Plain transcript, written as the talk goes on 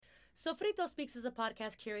Sofrito Speaks is a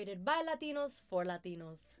podcast curated by Latinos for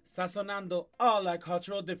Latinos. Sazonando all our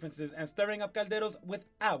cultural differences and stirring up calderos with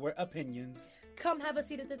our opinions. Come have a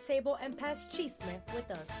seat at the table and pass chisme with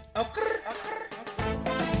us.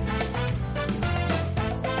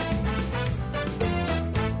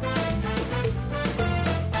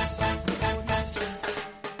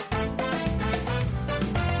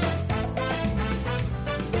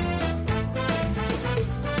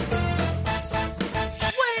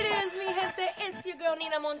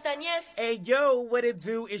 Nina Montañez. Hey, yo, what it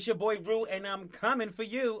do? It's your boy Rue, and I'm coming for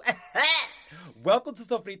you. Welcome to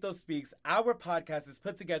Sofrito Speaks. Our podcast is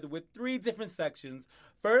put together with 3 different sections.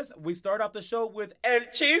 First, we start off the show with El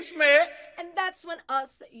Chisme. And that's when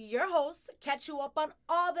us, your hosts, catch you up on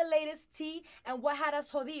all the latest tea and what had us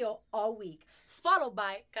jodido all week. Followed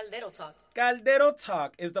by Caldero Talk. Caldero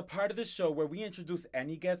Talk is the part of the show where we introduce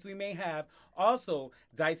any guests we may have, also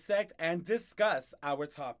dissect and discuss our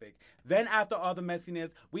topic. Then after all the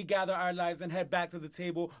messiness, we gather our lives and head back to the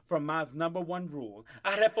table for Ma's #1 rule,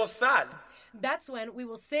 a reposar. That's when we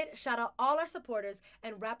will sit, shout out all our supporters,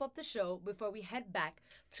 and wrap up the show before we head back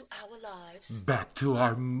to our lives. Back to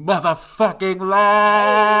our motherfucking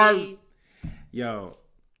lives! Hey. Yo.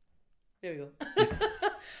 There we go.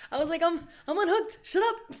 I was like, I'm unhooked. Shut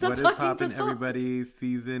up. Stop what talking. What is poppin', everybody?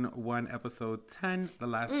 Season 1, episode 10. The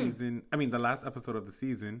last episode of the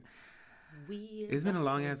season. It's been a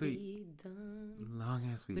long ass week. Long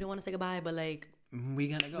ass week. We don't want to say goodbye, but like, we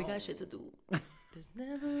gotta go. We got shit to do. There's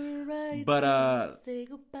never a right but time to say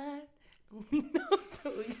goodbye. We know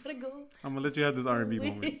that we gotta go. I'm gonna let you have this R&B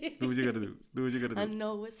moment. Do what you gotta do. Do what you gotta do. I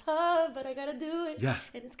know it's hard, but I gotta do it. Yeah.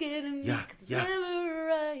 And it's getting me. Yeah. Cause it's never a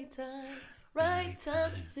right time. Right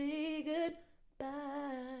time to say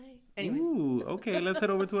goodbye. Anyways. Ooh, okay, let's head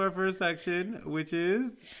over to our first section, which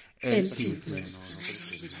is El Chisme.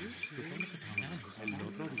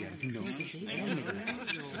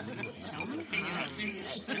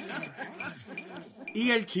 Y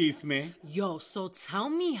El Chisme. Yo, so tell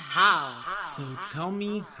me how.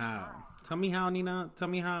 Tell me how, Nina. Tell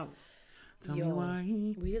me how. Tell me why.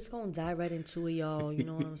 We just gonna dive right into it, y'all. You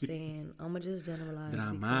know what I'm saying? I'ma just generalize.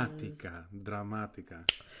 Dramatica.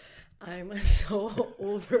 I'm so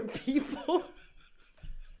over people.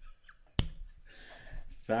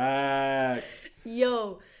 Facts.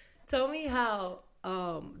 Yo, tell me how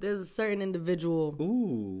there's a certain individual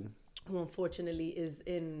who unfortunately is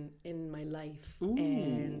in my life. Ooh.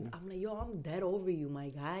 And I'm like, yo, I'm dead over you, my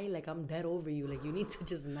guy. Like, I'm dead over you. Like, you need to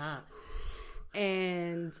just not.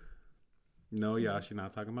 And no, y'all, she's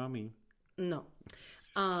not talking about me. No.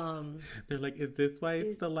 They're like, is this why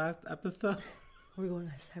it's the last episode? We're going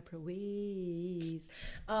our separate ways.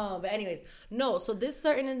 But anyways, no. So this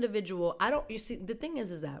certain individual, you see, the thing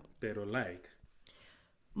is that. Pero like.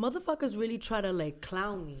 Motherfuckers really try to like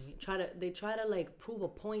clown me. They try to like prove a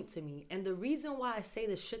point to me. And the reason why I say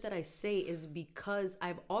the shit that I say is because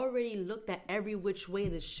I've already looked at every which way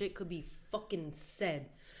this shit could be fucking said.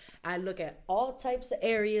 I look at all types of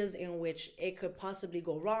areas in which it could possibly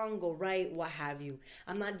go wrong, go right, what have you.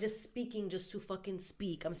 I'm not just speaking just to fucking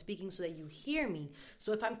speak. I'm speaking so that you hear me.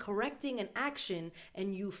 So if I'm correcting an action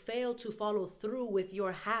and you fail to follow through with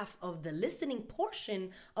your half of the listening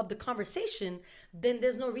portion of the conversation, then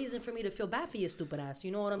there's no reason for me to feel bad for you, stupid ass.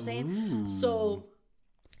 You know what I'm saying? Ooh. So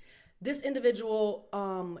this individual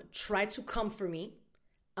tried to come for me.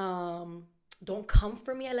 Don't come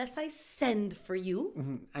for me unless I send for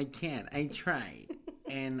you. I can't. I tried.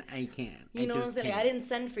 And I can't. You know what I'm saying? Like, I didn't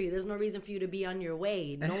send for you. There's no reason for you to be on your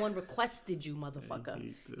way. No one requested you, motherfucker.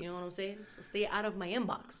 You know what I'm saying? So stay out of my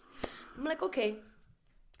inbox. I'm like, okay.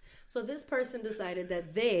 So this person decided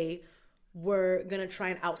that they were going to try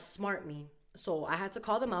and outsmart me. So I had to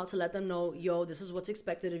call them out to let them know, yo, this is what's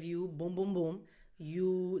expected of you. Boom, boom, boom.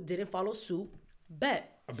 You didn't follow suit.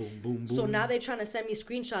 Bet. Boom, boom, boom. So now they're trying to send me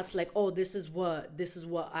screenshots like, oh, this is what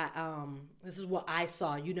I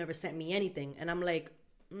saw. You never sent me anything. And I'm like,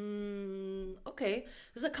 okay.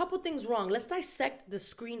 There's a couple things wrong. Let's dissect the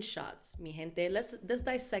screenshots, mi gente. Let's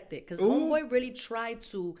dissect it. Because homeboy really tried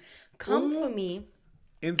to come for me.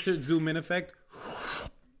 Insert zoom in effect.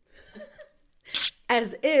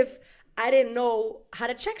 As if I didn't know how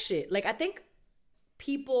to check shit. Like, I think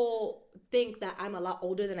people think that I'm a lot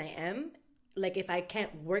older than I am. Like, if I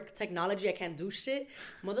can't work technology, I can't do shit.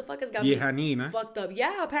 Motherfuckers got me fucked up.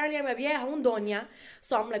 Yeah, apparently I'm a vieja, un doña.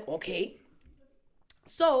 So I'm like, okay.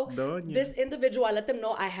 So this individual, I let them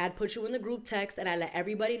know I had put you in the group text and I let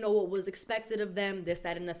everybody know what was expected of them, this,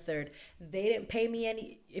 that, and the third. They didn't pay me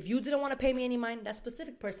any. If you didn't want to pay me any mind, that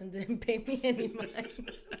specific person didn't pay me any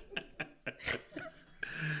mind.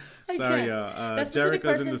 Sorry, y'all.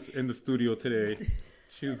 Jerica's in the studio today.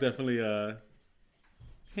 She was definitely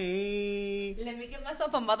hey. Let me give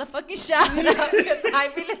myself a motherfucking shout out because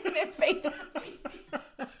I be listening faithfully.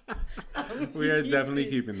 We are definitely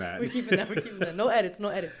keeping that. We're keeping that. No edits.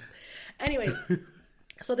 Anyways,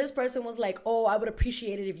 so this person was like, oh, I would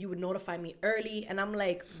appreciate it if you would notify me early. And I'm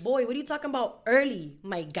like, boy, what are you talking about early,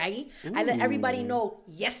 my guy? Ooh. I let everybody know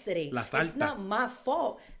yesterday. It's not my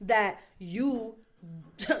fault that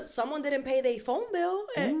someone didn't pay their phone bill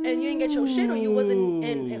and you didn't get your shit, or you wasn't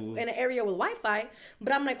in an area with Wi-Fi.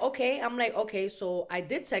 But I'm like, okay, so I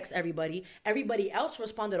did text everybody. Everybody else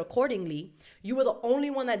responded accordingly. You were the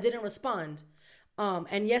only one that didn't respond.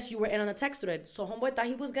 And yes, you were in on the text thread. So homeboy thought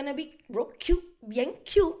he was gonna be real cute, bien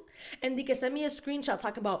cute. And he can send me a screenshot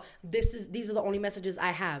talking about these are the only messages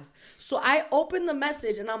I have. So I opened the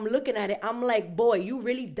message and I'm looking at it. I'm like, boy, you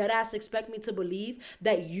really dead ass expect me to believe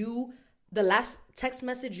that the last text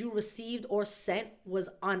message you received or sent was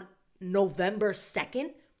on November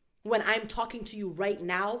 2nd when I'm talking to you right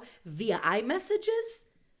now via iMessages?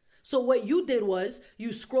 So what you did was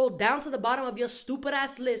you scrolled down to the bottom of your stupid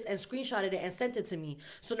ass list and screenshotted it and sent it to me.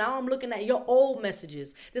 So now I'm looking at your old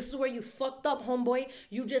messages. This is where you fucked up, homeboy.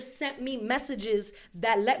 You just sent me messages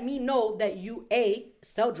that let me know that you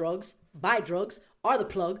sell drugs, buy drugs, are the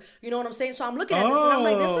plug. You know what I'm saying? So I'm looking at this and I'm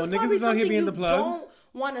like, this is probably something you don't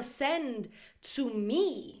want to send to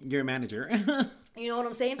me. Your manager. You know what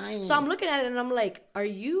I'm saying? So I'm looking at it and I'm like, are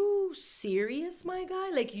you serious, my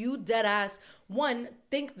guy? Like, you dead ass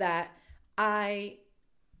think that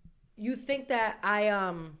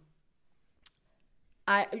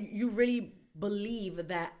you really believe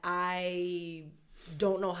that I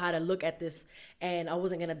don't know how to look at this and I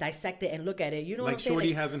wasn't gonna dissect it and look at it. You know what I'm saying? Like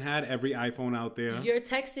Shorty hasn't had every iPhone out there. You're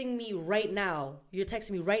texting me right now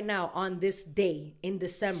on this day in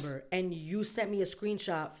December, and you sent me a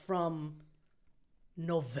screenshot from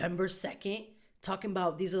November 2nd talking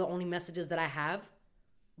about these are the only messages that I have.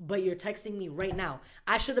 But you're texting me right now.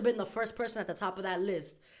 I should have been the first person at the top of that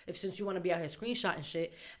list since you want to be out here screenshotting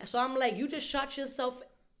shit. And so I'm like, you just shot yourself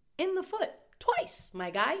in the foot twice, my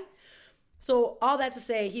guy. So all that to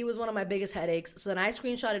say, he was one of my biggest headaches. So then I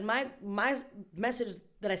screenshotted my message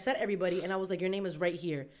that I sent everybody, and I was like, your name is right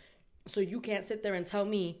here. So you can't sit there and tell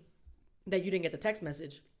me that you didn't get the text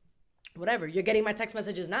message. Whatever. You're getting my text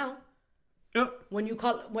messages now. When you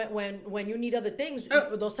call, when you need other things,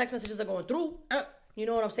 those text messages are going through. You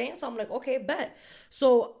know what I'm saying? So I'm like, okay, bet.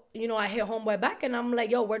 So, I hit homeboy back and I'm like,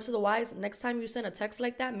 yo, word to the wise. Next time you send a text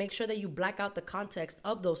like that, make sure that you black out the context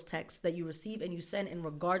of those texts that you receive and you send in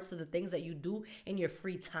regards to the things that you do in your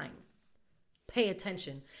free time. Pay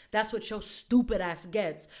attention. That's what your stupid ass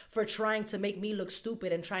gets for trying to make me look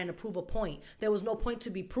stupid and trying to prove a point. There was no point to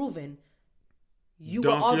be proven. You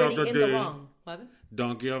were already in the wrong. What happened?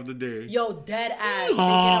 Donkey of the day. Yo, dead ass taking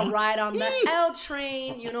a ride on the L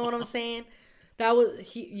train. You know what I'm saying? That was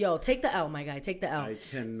take the L, my guy. Take the L. I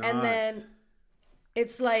cannot. And then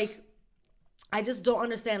it's like, I just don't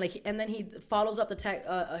understand. Like, and then he follows up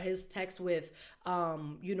his text with,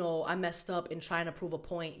 I messed up in trying to prove a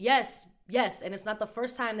point. Yes, and it's not the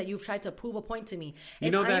first time that you've tried to prove a point to me.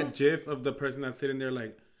 That GIF of the person that's sitting there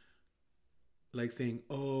like saying,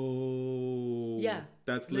 oh. Yeah.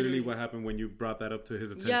 That's literally what happened when you brought that up to his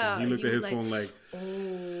attention. Yeah, he looked at his phone like,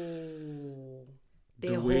 oh. Te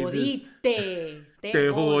jodiste. Te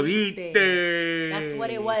jodiste. That's what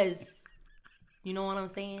it was. You know what I'm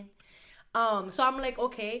saying? So I'm like,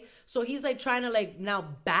 okay. So he's like trying to like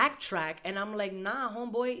now backtrack. And I'm like, nah,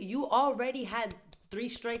 homeboy, you already had 3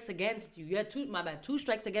 strikes against you. You had 2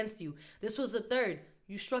 strikes against you. This was the third.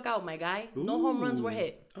 You struck out, my guy. Ooh. No home runs were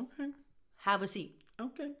hit. Okay. Have a seat.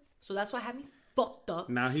 Okay. So that's what had me fucked up.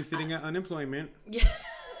 Now he's sitting at unemployment. Yeah.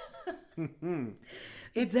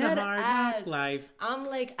 It's a hard life. I'm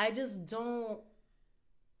like, I just don't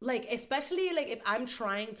like, especially like if I'm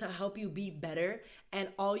trying to help you be better and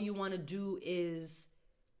all you want to do is,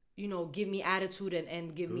 give me attitude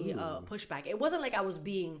and give me a pushback. It wasn't like I was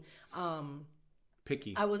being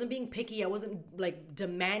picky. I wasn't being picky. I wasn't like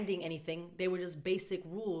demanding anything. They were just basic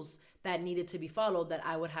rules that needed to be followed that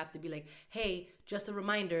I would have to be like, hey, just a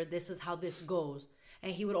reminder, this is how this goes.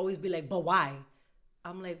 And he would always be like, but why?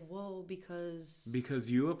 I'm like, whoa, because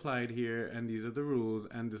you applied here and these are the rules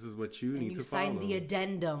and this is what you need to follow. You signed the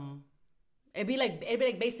addendum. It'd be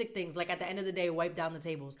like basic things, like at the end of the day, wipe down the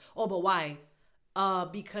tables. Oh, but why?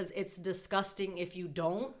 Because it's disgusting if you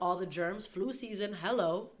don't. All the germs, flu season,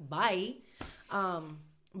 hello, bye. But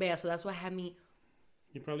yeah, so that's what had me.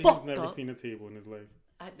 He probably has never seen a table in his life.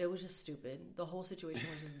 It was just stupid. The whole situation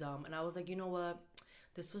was just dumb. And I was like, you know what?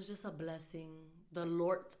 This was just a blessing. The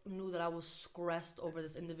Lord knew that I was stressed over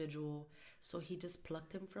this individual. So he just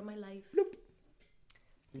plucked him from my life. Nope.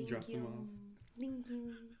 Drop them off. Thank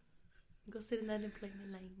you. Go sit in the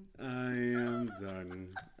unemployment line. I am done.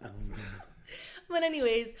 But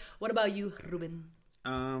anyways, what about you, Ruben?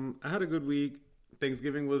 I had a good week.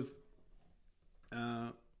 Thanksgiving was,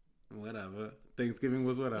 whatever. Thanksgiving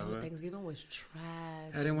was whatever. Oh, Thanksgiving was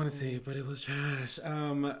trash. I didn't want to say it, but it was trash.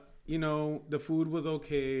 You know, the food was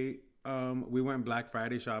okay. We went Black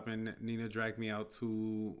Friday shopping. Nina dragged me out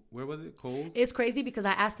to, where was it? Kohl's? It's crazy because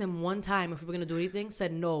I asked him one time if we were going to do anything.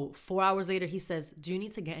 Said no. 4 hours later, he says, do you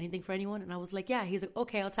need to get anything for anyone? And I was like, yeah. He's like,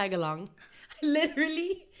 okay, I'll tag along. I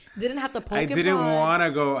literally didn't have to poke I didn't want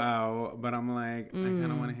to go out, but I'm like, I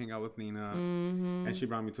kind of want to hang out with Nina. Mm-hmm. And she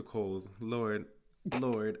brought me to Kohl's. Lord,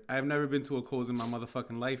 I've never been to a Kohl's in my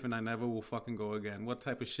motherfucking life, and I never will fucking go again. What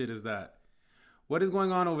type of shit is that? What is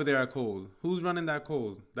going on over there at Kohl's? Who's running that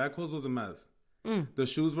Kohl's? That Kohl's was a mess. The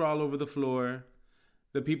shoes were all over the floor.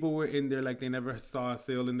 The people were in there like they never saw a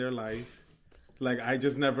sale in their life. Like, I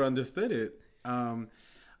just never understood it.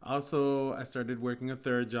 Also, I started working a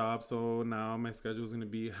third job, so now my schedule is going to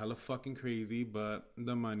be hella fucking crazy, but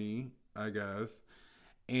the money, I guess.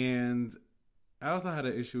 And I also had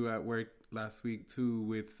an issue at work last week, too,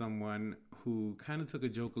 with someone who kind of took a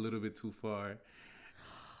joke a little bit too far.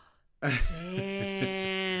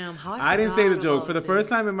 Damn. How I didn't say the joke. For the first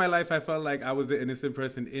time in my life, I felt like I was the innocent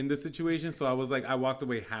person in the situation. So I was like, I walked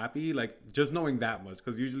away happy, like just knowing that much.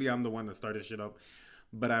 Because usually I'm the one that started shit up.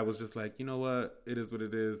 But I was just like, you know what? It is what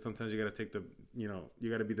it is. Sometimes you got to take the, you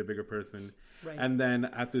got to be the bigger person. Right. And then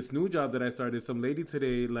at this new job that I started, some lady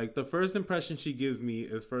today, like the first impression she gives me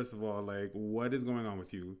is, first of all, like, what is going on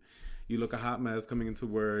with you? You look a hot mess coming into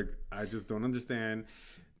work. I just don't understand.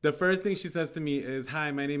 The first thing she says to me is, hi,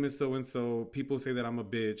 my name is so-and-so. People say that I'm a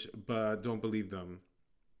bitch, but don't believe them.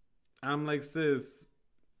 I'm like, sis.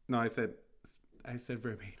 No, I said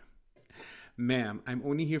verbatim. Ma'am, I'm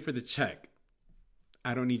only here for the check.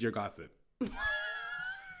 I don't need your gossip.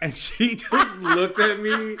 And she just looked at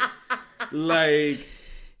me like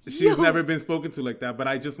she's never been spoken to like that. But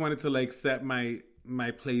I just wanted to like set my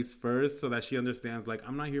place first so that she understands, like,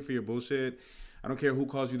 I'm not here for your bullshit. I don't care who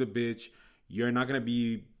calls you the bitch. You're not going to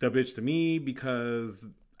be the bitch to me because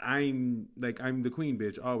I'm the queen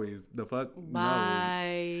bitch always. The fuck?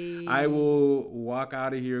 Bye. No. I will walk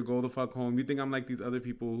out of here, go the fuck home. You think I'm like these other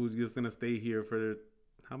people who's just going to stay here for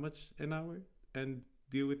how much an hour and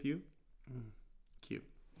deal with you? Cute.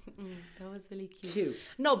 That was really cute.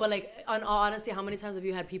 No, but like, on all honesty, how many times have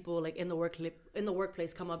you had people like in the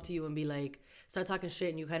workplace come up to you and be like, start talking shit,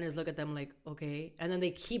 and you kind of just look at them like, okay, and then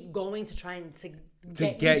they keep going to try and to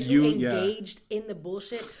get you engaged in the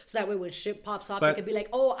bullshit, so that way when shit pops off, they could be like,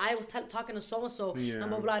 oh, I was talking to so and so, and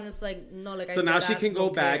blah blah, and it's like, no, like. So now she can go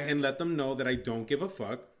back and let them know that I don't give a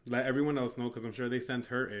fuck. Let everyone else know, because I'm sure they sent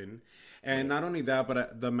her in. And not only that,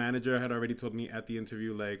 but the manager had already told me at the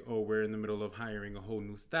interview, like, oh, we're in the middle of hiring a whole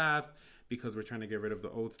new staff because we're trying to get rid of the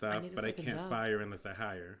old staff, but I can't fire unless I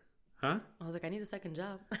hire. Huh? I was like, I need a second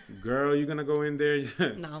job. Girl, you gonna go in there?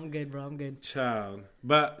 Nah, I'm good, bro. I'm good. Child.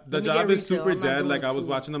 But the job is super dead. Like, I was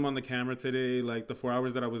watching them on the camera today. Like, the 4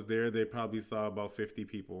 hours that I was there, they probably saw about 50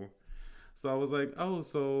 people. So I was like, oh,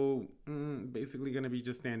 so basically gonna be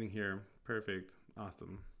just standing here. Perfect.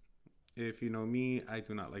 Awesome. If you know me, I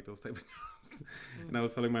do not like those type of jobs. And I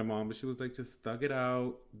was telling my mom, but she was like, just thug it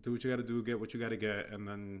out. Do what you got to do. Get what you got to get. And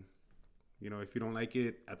then, if you don't like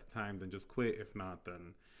it at the time, then just quit. If not,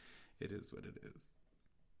 then it is what it is.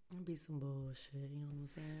 It'll be some bullshit. You know what I'm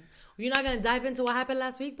saying? You're not going to dive into what happened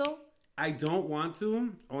last week, though? I don't want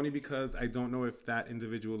to, only because I don't know if that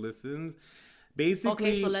individual listens. Basically.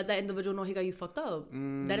 Okay, so let that individual know he got you fucked up.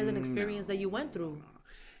 That is an experience that you went through. No.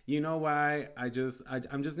 You know why? I'm just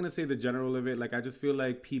going to say the general of it. Like, I just feel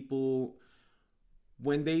like people,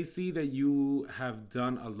 when they see that you have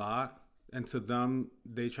done a lot, and to them,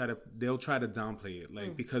 they'll try to downplay it.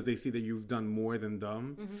 Like, because they see that you've done more than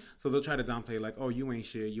them. Mm-hmm. So they'll try to downplay it, like, oh, you ain't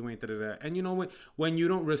shit. You ain't da-da-da. And you know what? When you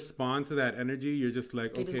don't respond to that energy, you're just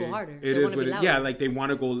like, okay. They just go harder. It is what it, yeah, like, they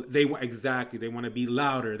want to go, exactly. They want to be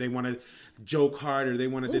louder. They want to joke harder. They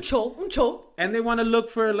want to. And they want to look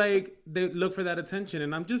for that attention.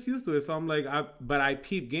 And I'm just used to it. So I'm like, but I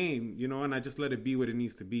peep game, and I just let it be what it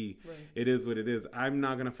needs to be. Right. It is what it is. I'm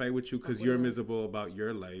not going to fight with you because you're miserable about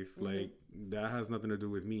your life. Mm-hmm. Like, that has nothing to do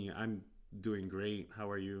with me. I'm doing great. How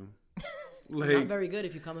are you? Not very good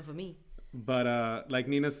if you're coming for me. But like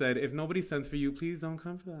Nina said, if nobody sends for you, please don't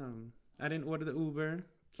come for them. I didn't order the Uber.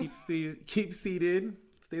 Keep seated.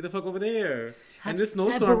 Stay the fuck over there. And this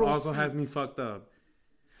snowstorm also has me fucked up.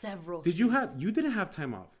 You didn't have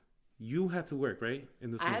time off. You had to work, right?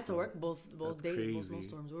 In the snowstorm. I had to work both days, crazy. both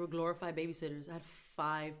snowstorms. We were glorified babysitters. I had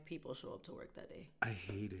 5 people show up to work that day. I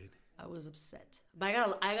hated. I was upset. But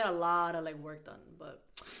I got a lot of like work done. But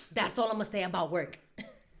that's all I'm gonna say about work.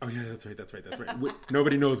 Oh yeah, that's right.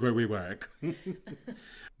 Nobody knows where we work.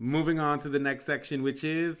 Moving on to the next section, which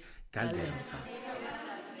is Calienta.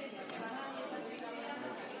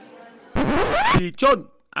 Pichón,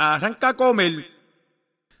 arranca comer.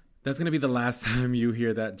 That's gonna be the last time you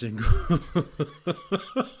hear that jingle.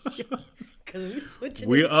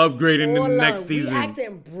 We're upgrading the next season. We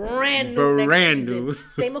acting brand new next season.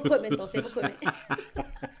 Same equipment though, same equipment.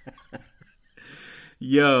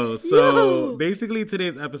 So basically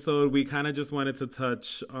today's episode, we kind of just wanted to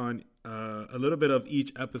touch on a little bit of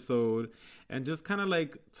each episode and just kind of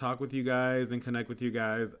like talk with you guys and connect with you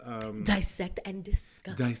guys. Dissect and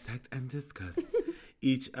discuss.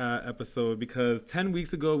 Each episode, because 10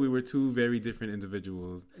 weeks ago we were two very different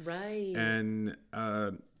individuals. Right. And,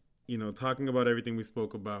 talking about everything we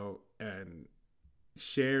spoke about and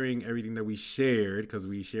sharing everything that we shared, because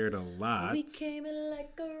we shared a lot. We came in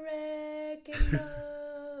like a wrecking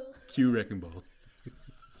ball. Cue Wrecking Ball.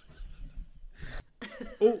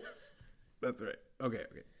 Oh, that's right. Okay.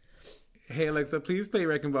 Hey, Alexa, please play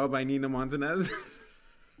Wrecking Ball by Nina Montanez.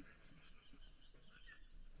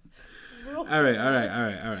 All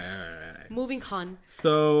right. Moving on.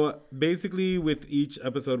 So basically, with each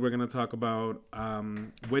episode, we're going to talk about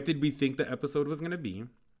what did we think the episode was going to be?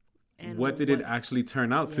 And what did it actually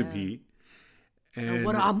turn out to be? And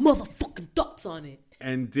what are our motherfucking thoughts on it?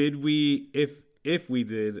 And did we, if we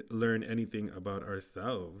did, learn anything about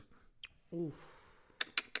ourselves? Oof.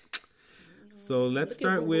 So let's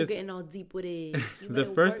start with getting all deep with it. The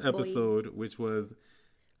first episode, which was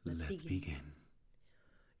Let's Begin.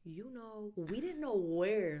 We didn't know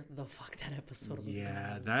where the fuck that episode was going.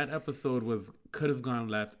 Yeah, that episode could have gone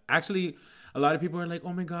left. Actually, a lot of people are like,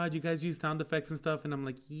 oh my God, you guys use sound effects and stuff. And I'm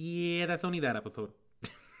like, yeah, that's only that episode.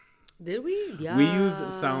 Did we? Yeah. We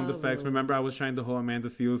used sound effects. Remember, I was trying the whole Amanda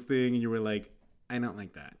Seales thing, and you were like, I don't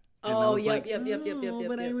like that. And yep.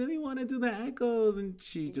 But I really want to do the echoes, and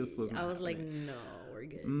she just wasn't. I was like, no, we're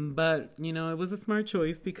good. But, it was a smart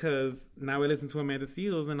choice because now I listen to Amanda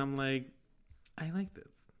Seales, and I'm like, I like this.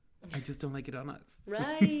 I just don't like it on us.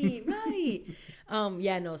 Right.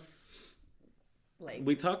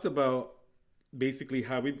 We talked about basically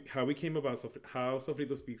how we came about, how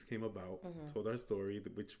Sofrito Speaks came about, told our story,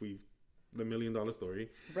 which the $1 million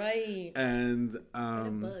story. Right. And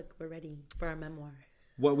a book. We're ready for our memoir.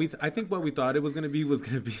 I think what we thought it was gonna be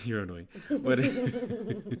you're annoying. But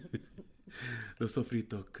the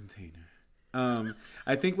Sofrito container.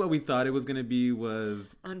 I think what we thought it was gonna be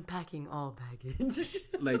was unpacking all baggage.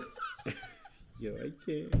 Like, yo, I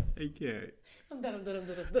can't. I'm done.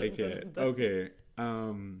 I can't. Okay. I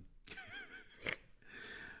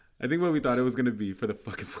think what we thought it was gonna be for the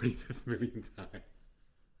fucking 45th millionth time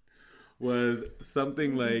was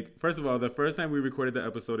something like, first of all, the first time we recorded the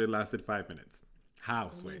episode, it lasted 5 minutes.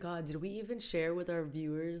 How? Oh my God! Did we even share with our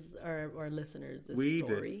viewers or our listeners this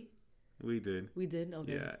story? We did.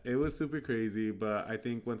 Okay. Yeah, it was super crazy, but I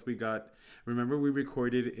think once we remember we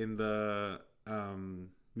recorded in the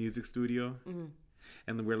music studio,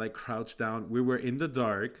 and we're like crouched down. We were in the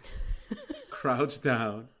dark, crouched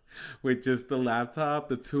down, with just the laptop,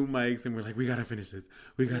 the two mics, and we're like, we gotta finish this.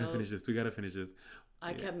 We gotta finish this.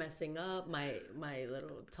 I kept messing up my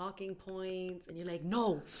little talking points, and you're like,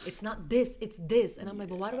 no, it's not this, it's this. And I'm like,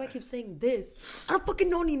 but why do I keep saying this? I don't fucking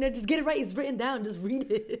know, Nina. Just get it right. It's written down. Just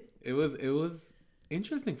read it. It was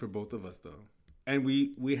interesting for both of us, though. And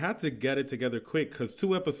we had to get it together quick because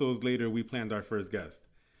 2 episodes later, we planned our first guest.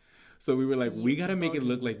 So we were like, we got to make it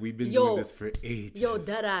look like we've been doing this for ages. Yo,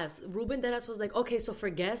 deadass. Ruben deadass was like, okay, so for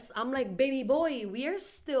guests, I'm like, baby boy, we are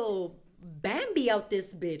still Bambi out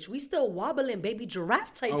this bitch. We still wobbling, baby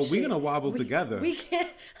giraffe type shit. Oh, we gonna wobble together. We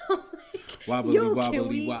can't. Wobbly.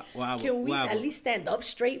 Can we at least stand up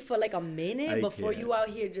straight for like a minute before you out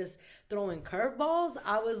here just throwing curveballs?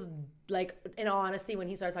 I was like, in all honesty, when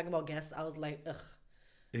he started talking about guests, I was like,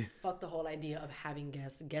 ugh, fuck the whole idea of having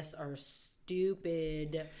guests. Guests are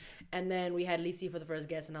stupid. And then we had Lisi for the first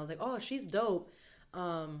guest, and I was like, oh, she's dope.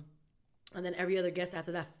 And then every other guest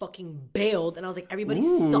after that fucking bailed. And I was like, everybody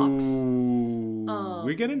sucks.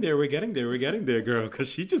 We're getting there, girl. Because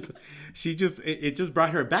she just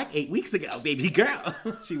brought her back 8 weeks ago, baby girl.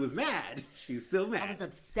 She was mad. She's still mad. I was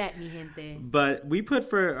upset, mi gente. But we put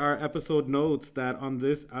for our episode notes that on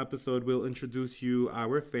this episode, we'll introduce you,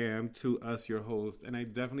 our fam, to us, your host. And I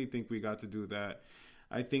definitely think we got to do that.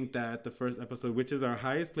 I think that the first episode, which is our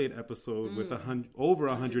highest played episode with over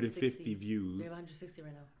 150 views. We have 160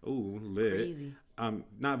 right now. Oh, lit. Crazy.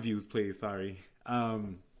 Not views played, sorry.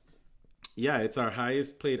 Yeah, it's our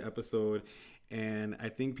highest played episode. And I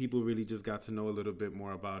think people really just got to know a little bit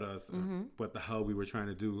more about us and what the hell we were trying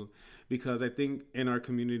to do. Because I think in our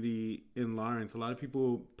community in Lawrence, a lot of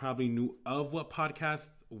people probably knew of what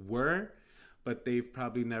podcasts were, but they've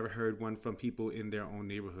probably never heard one from people in their own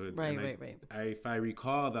neighborhoods. Right. If I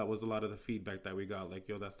recall, that was a lot of the feedback that we got. Like,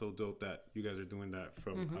 yo, that's so dope that you guys are doing that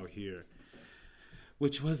from out here.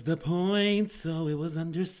 Which was the point, so it was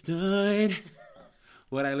understood.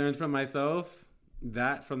 What I learned from myself,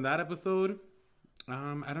 from that episode...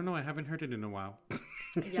 I don't know. I haven't heard it in a while.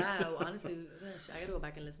 Yeah, honestly, I gotta go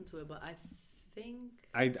back and listen to it. But I think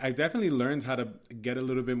I definitely learned how to get a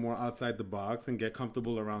little bit more outside the box and get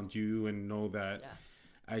comfortable around you and know that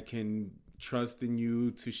I can trust in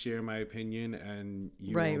you to share my opinion and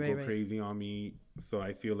you won't go crazy on me. So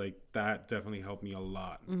I feel like that definitely helped me a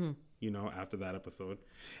lot, you know, after that episode.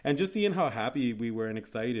 And just seeing how happy we were and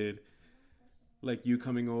excited, like you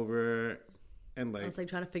coming over. And like, I was like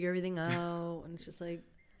trying to figure everything out, and it's just like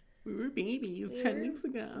we were babies 10 weeks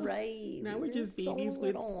ago, right? Now we're just babies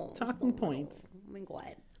with talking points. Oh my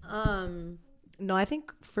god. No, I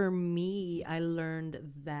think for me, I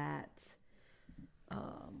learned that, I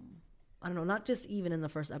don't know, not just even in the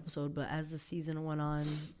first episode, but as the season went on,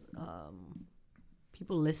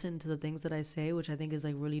 people listen to the things that I say, which I think is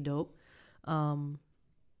like really dope. But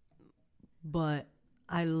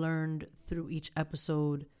I learned through each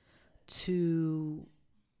episode to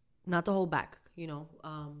not to hold back, you know.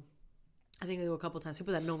 I think there were a couple times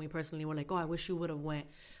people that know me personally were like, oh, I wish you would have went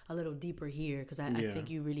a little deeper here, because I think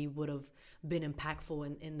you really would have been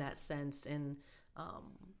impactful in that sense. And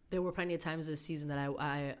there were plenty of times this season that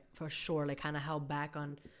I for sure like kind of held back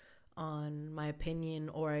on my opinion,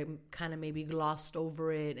 or I kind of maybe glossed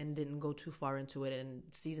over it and didn't go too far into it. And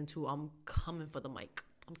season 2, I'm coming for the mic.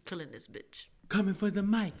 I'm killing this bitch. Coming for the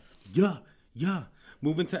mic. Yeah.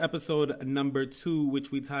 Moving to episode number 2,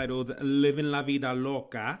 which we titled Living La Vida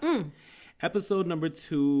Loca. Episode number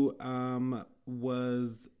 2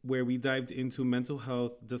 was where we dived into mental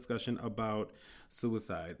health discussion about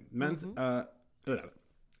suicide.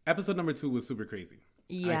 Episode number 2 was super crazy.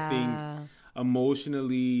 Yeah. I think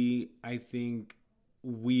emotionally,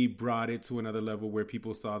 we brought it to another level where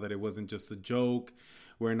people saw that it wasn't just a joke.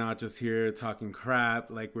 We're not just here talking crap.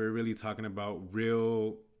 Like, we're really talking about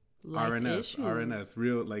real RNS,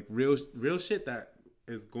 real shit that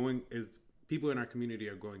is people in our community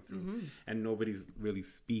are going through, and nobody's really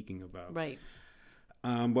speaking about. Right.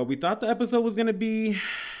 What we thought the episode was gonna be.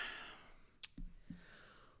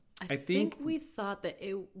 I think we thought that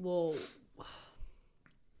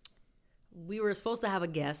we were supposed to have a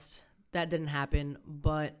guest. That didn't happen,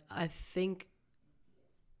 but I think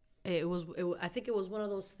it was one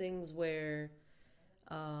of those things where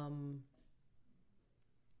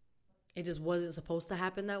it just wasn't supposed to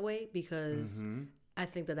happen that way, because I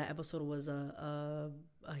think that episode was a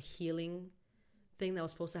healing thing that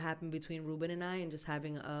was supposed to happen between Ruben and I, and just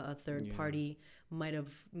having a third party might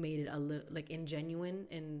have made it a little like ingenuine,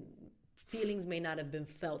 and feelings may not have been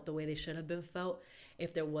felt the way they should have been felt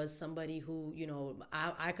if there was somebody who, you know,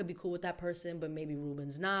 I could be cool with that person, but maybe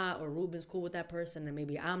Ruben's not, or Ruben's cool with that person and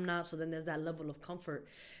maybe I'm not. So then there's that level of comfort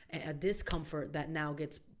and a discomfort that now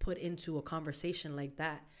gets put into a conversation like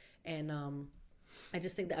that. And I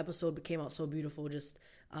just think the episode came out so beautiful. Just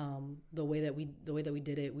the way that we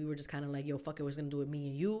did it, we were just kind of like, yo, fuck it, we're just gonna do it, me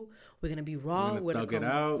and you. We're gonna be raw. We're gonna thug it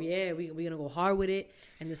out. Yeah, we're gonna go hard with it.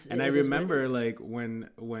 And I remember like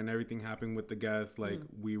when everything happened with the guests, like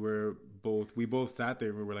we both sat there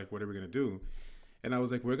and we were like, what are we gonna do? And I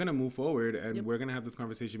was like, we're gonna move forward and we're gonna have this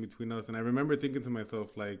conversation between us. And I remember thinking to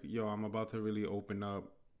myself, like, yo, I'm about to really open up,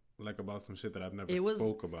 like, about some shit that I've never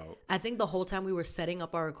spoke about. I think the whole time we were setting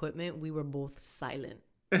up our equipment, we were both silent,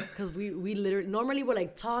 because we literally normally we're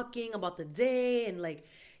like talking about the day and like,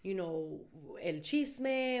 you know, el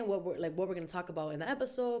chisme, what we're gonna talk about in the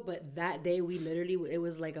episode. But that day we literally, it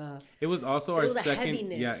was also our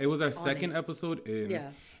second, it was our second episode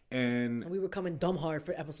in, and we were coming dumb hard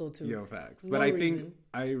for episode 2. Yo, facts. But I think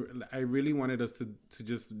I really wanted us to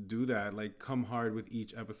just do that, like come hard with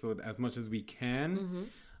each episode as much as we can.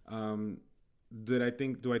 Do I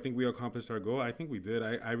think we accomplished our goal? I think we did.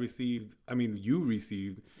 You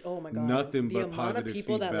received oh my God, nothing the but positive feedback.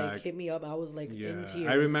 The amount of people that like hit me up, I was like in tears.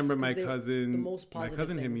 I remember my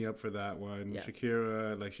cousin hit me up for that one. Yeah.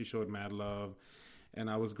 Shakira, like, she showed mad love, and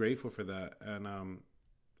I was grateful for that. And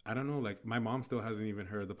I don't know, like, my mom still hasn't even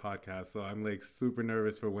heard the podcast, so I'm like super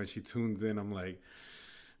nervous for when she tunes in. I'm like,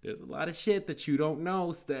 there's a lot of shit that you don't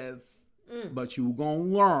know, Steph, but you gonna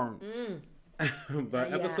learn.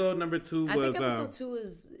 But episode number 2 was... I think episode 2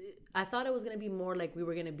 is... I thought it was going to be more like we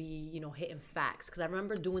were going to be, you know, hitting facts. Because I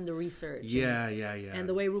remember doing the research. Yeah. And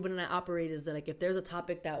the way Ruben and I operate is that, like, if there's a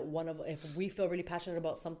topic that if we feel really passionate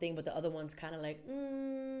about something, but the other one's kind of like,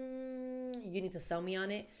 you need to sell me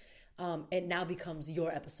on it. It now becomes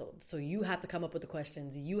your episode. So you have to come up with the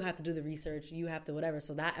questions. You have to do the research. You have to whatever.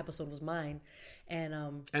 So that episode was mine. And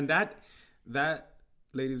that,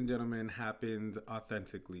 ladies and gentlemen, happened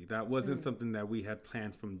authentically. That wasn't something that we had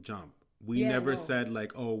planned from jump. We never said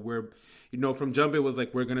like, oh, we're, you know, from jump, it was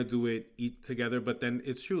like, we're going to do it together. But then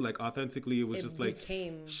it's true. Like authentically, it was just like,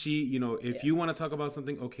 you know, if you want to talk about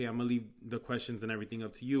something, okay, I'm going to leave the questions and everything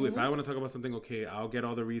up to you. If I want to talk about something, okay, I'll get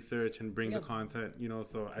all the research and bring the content, you know,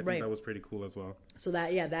 so I think that was pretty cool as well. So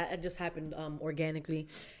that just happened organically.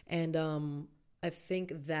 And I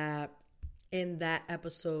think that in that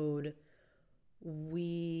episode,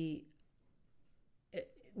 Ruben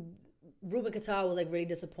Catal was like really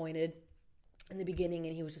disappointed in the beginning,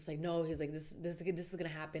 and he was just like, no, he's like, this is gonna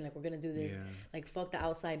happen, like we're gonna do this, like fuck the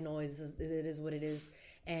outside noise, it is what it is.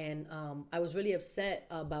 And I was really upset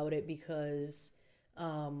about it because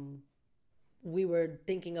we were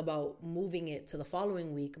thinking about moving it to the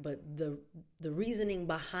following week, but the reasoning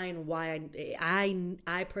behind why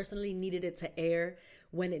I personally needed it to air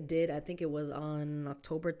when it did, I think it was on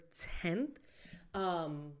October 10th,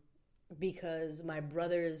 because my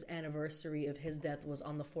brother's anniversary of his death was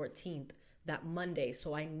on the 14th, that Monday.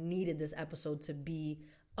 So I needed this episode to be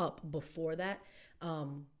up before that.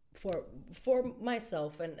 For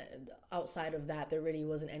myself, and outside of that, there really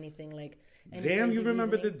wasn't anything like. Damn, you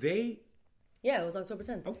remember the date? Yeah, it was October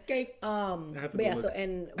 10th. Okay. But yeah, so,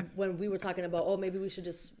 and when we were talking about, we were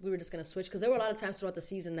just going to switch, because there were a lot of times throughout the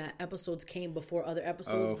season that episodes came before other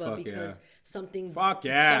episodes, but because something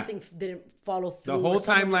didn't follow through. The whole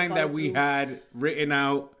timeline that we had written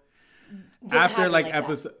out after like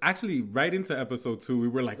episode, actually right into episode 2, we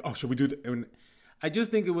were like, oh, should we do that? And I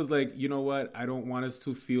just think it was like, you know what? I don't want us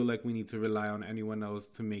to feel like we need to rely on anyone else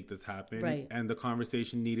to make this happen. Right. And the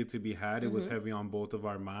conversation needed to be had. It was heavy on both of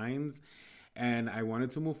our minds. And I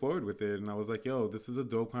wanted to move forward with it. And I was like, yo, this is a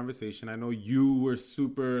dope conversation. I know you were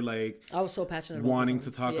super like... I was so passionate wanting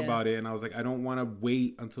to talk about it. And I was like, I don't want to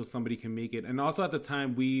wait until somebody can make it. And also at the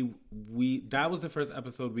time, we that was the first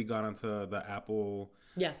episode we got onto the Apple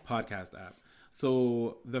podcast app.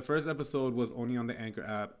 So the first episode was only on the Anchor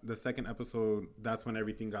app. The second episode, that's when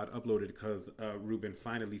everything got uploaded, because Ruben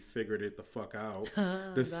finally figured it the fuck out.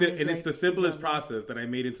 It's the simplest process that I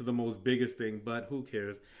made into the most biggest thing, but who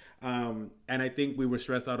cares? And I think we were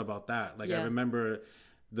stressed out about that. Like I remember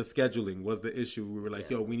the scheduling was the issue. We were like,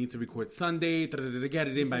 yo, we need to record Sunday, get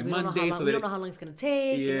it in by Monday. We don't know how long it's going to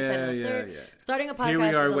take. Yeah. Starting a podcast here we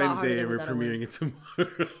are is a Wednesday, and we're premiering it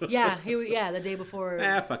tomorrow. The day before.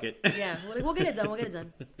 Fuck it. Yeah, we'll get it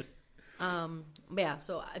done. But yeah,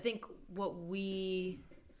 so I think what we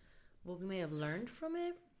may have learned from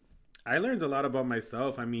it. I learned a lot about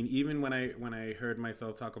myself. I mean, even when I heard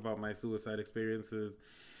myself talk about my suicide experiences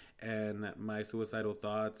and my suicidal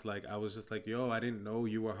thoughts, like I was just like, yo, I didn't know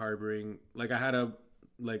you were harboring, like I had a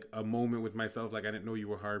moment with myself, like I didn't know you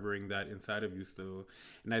were harboring that inside of you still,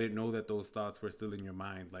 and I didn't know that those thoughts were still in your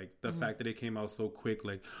mind. Like the fact that it came out so quick,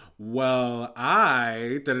 like, well,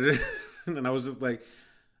 and I was just like,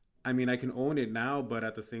 I mean, I can own it now, but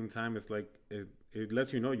at the same time, it's like it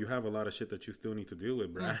lets you know you have a lot of shit that you still need to deal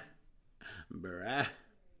with, bruh.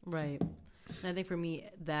 Right. And I think for me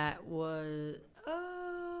that was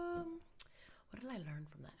what did I learn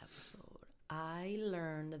from that episode? I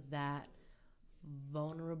learned that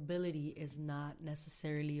vulnerability is not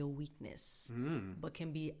necessarily a weakness, but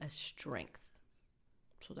can be a strength.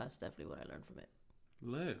 So that's definitely what I learned from it.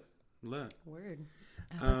 Lit. Word.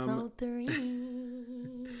 Episode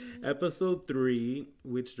 3. Episode 3,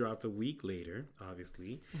 which dropped a week later,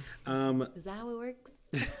 obviously. Is that how it works?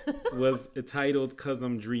 Was titled "'Cause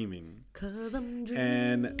I'm Dreaming." 'Cause I'm dreaming.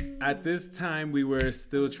 And at this time, we were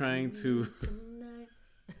still trying to.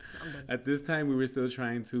 At this time, we were still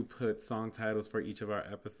trying to put song titles for each of our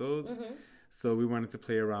episodes. So we wanted to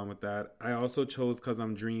play around with that. I also chose "'Cause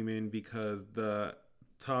I'm Dreaming" because the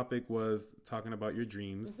topic was talking about your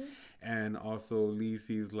dreams, and also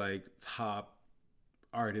Lisi's like top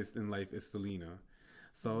artist in life is Selena.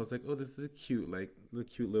 So I was like, oh, this is a cute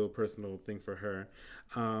little personal thing for her.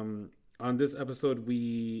 On this episode,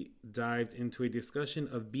 we dived into a discussion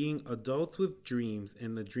of being adults with dreams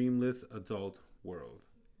in the dreamless adult world.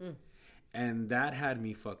 And that had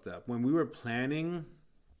me fucked up. When we were planning,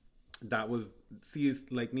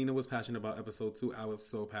 like Nina was passionate about episode 2. I was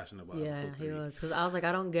so passionate about episode 3. Yeah, he was. Because I was like,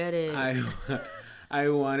 I don't get it. I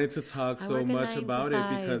wanted to talk so much about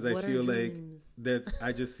it because I feel like that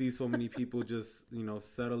I just see so many people just,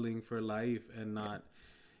 settling for life and not,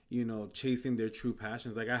 chasing their true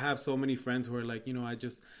passions. Like I have so many friends who are like, I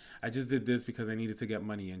just did this because I needed to get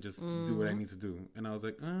money and just do what I need to do. And I was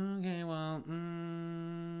like, okay, well,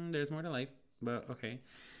 there's more to life, but okay.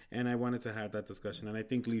 And I wanted to have that discussion. And I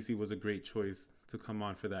think Lisi was a great choice to come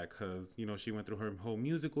on for that because, she went through her whole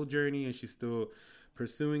musical journey and she's still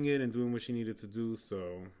pursuing it and doing what she needed to do.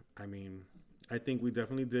 So, I mean, I think we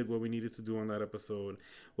definitely did what we needed to do on that episode.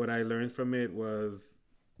 What I learned from it was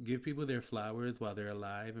give people their flowers while they're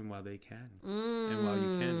alive and while they can. And while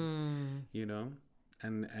you can,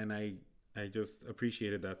 And I just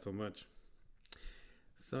appreciated that so much.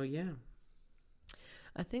 So, yeah.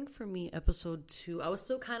 I think for me, episode 2, I was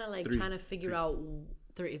still kind of like trying to figure out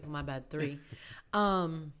 3. My bad, 3.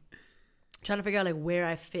 Trying to figure out like where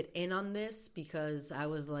I fit in on this because I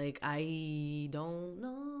was like, I don't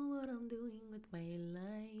know what I'm doing with my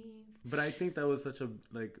life. But I think that was such a,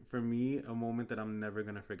 like, for me, a moment that I'm never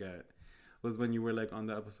going to forget was when you were like on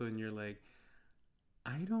the episode and you're like,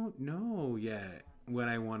 I don't know yet what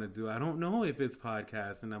I want to do. I don't know if it's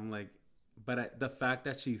podcast. And I'm like, but the fact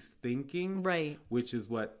that she's thinking, right, which is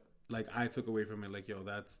what like I took away from it. Like, yo,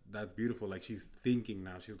 that's beautiful. Like she's thinking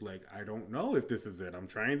now. She's like, I don't know if this is it. I'm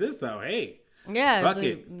trying this out. Hey, yeah, fuck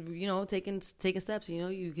it. Taking steps.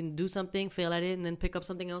 You can do something, fail at it, and then pick up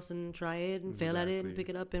something else and try it, and fail at it and pick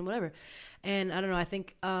it up and whatever. And I don't know. I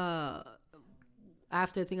think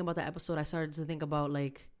after thinking about that episode, I started to think about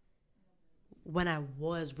like when I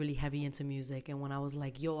was really heavy into music and when I was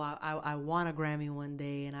like, yo, I want a Grammy one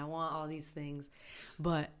day and I want all these things,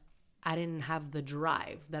 but I didn't have the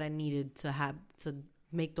drive that I needed to have to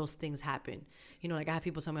make those things happen. Like I have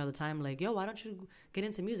people tell me all the time, like, yo, why don't you get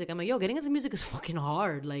into music? I'm like, yo, getting into music is fucking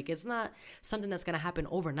hard. Like, it's not something that's going to happen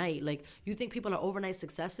overnight. Like, you think people are overnight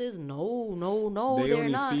successes? No, they're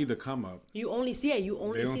only not. See the come up. You only see it. You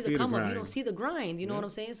only see the come up. You don't see the grind. You know what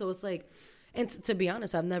I'm saying? So it's like, and to be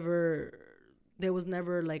honest, there was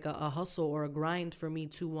never like a hustle or a grind for me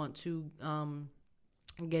to want to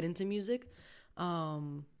get into music.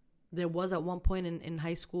 There was at one point in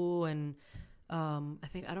high school, and I don't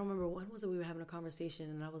remember when was it we were having a conversation,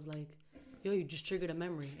 and I was like, yo, you just triggered a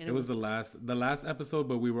memory. And it was the last episode,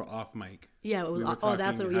 but we were off mic. Yeah, it was. We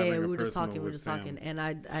were just talking. And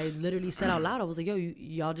I literally said out loud, I was like, yo,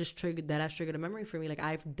 y'all just triggered a memory for me. Like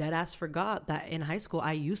I dead ass forgot that in high school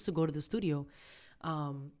I used to go to the studio.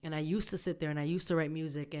 And I used to sit there and I used to write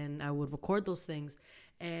music and I would record those things.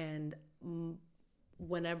 And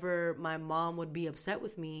whenever my mom would be upset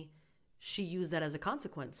with me, she used that as a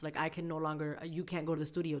consequence. Like, you can't go to the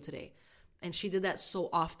studio today. And she did that so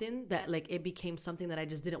often that like it became something that I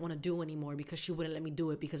just didn't want to do anymore because she wouldn't let me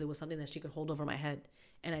do it because it was something that she could hold over my head.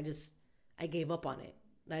 And I gave up on it.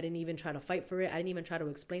 I didn't even try to fight for it. I didn't even try to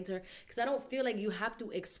explain to her because I don't feel like you have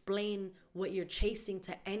to explain what you're chasing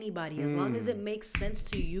to anybody. As long as it makes sense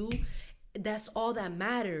to you, that's all that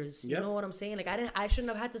matters. You know what I'm saying? Like I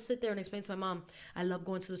shouldn't have had to sit there and explain to my mom, I love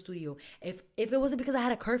going to the studio. If it wasn't because I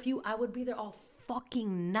had a curfew, I would be there all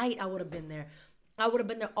fucking night. I would have been there. I would have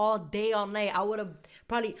been there all day, all night. I would have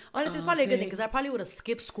probably, honestly, it's probably a good thing because I probably would have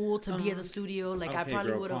skipped school to be at the studio. Like I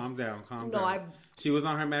probably would have. Calm down. She was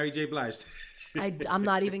on her Mary J. Blige. I'm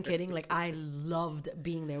not even kidding. Like I loved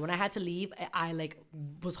being there. When I had to leave, I like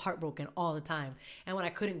was heartbroken all the time. And when I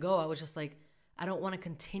couldn't go, I was just like, I don't want to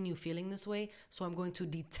continue feeling this way. So I'm going to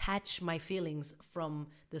detach my feelings from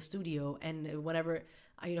the studio. And whenever,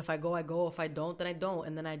 if I go, I go. If I don't, then I don't.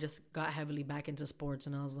 And then I just got heavily back into sports.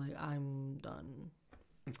 And I was like, I'm done.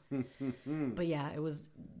 But yeah, it was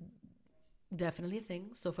definitely a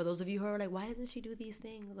thing. So for those of you who are like, why doesn't she do these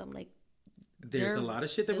things? I'm like, there's a lot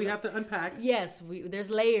of shit that we have to unpack. Yes,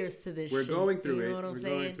 there's layers to this. We're shit. Going through you it. Know what I'm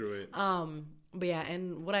saying? Going through it. But yeah,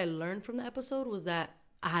 and what I learned from the episode was that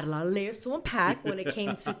I had a lot of layers to unpack when it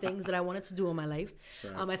came to things that I wanted to do in my life.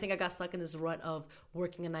 I think I got stuck in this rut of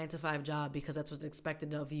working a 9-to-5 job because that's what's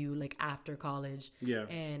expected of you, like after college. Yeah.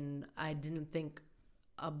 And I didn't think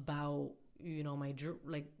about my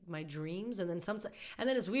dreams, and then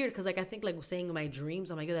it's weird because like I think like saying my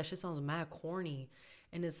dreams, I'm like, yo, that shit sounds mad corny,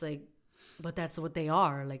 and it's like. But that's what they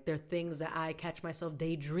are. Like, they're things that I catch myself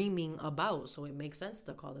daydreaming about. So it makes sense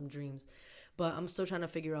to call them dreams. But I'm still trying to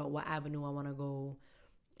figure out what avenue I want to go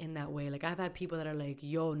in that way. Like, I've had people that are like,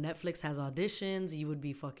 yo, Netflix has auditions. You would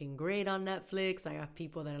be fucking great on Netflix. I have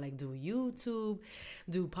people that are like, do YouTube,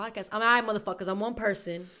 do podcasts. I'm like, all right, motherfuckers, I'm one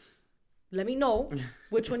person. Let me know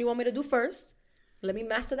which one you want me to do first. Let me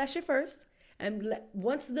master that shit first. And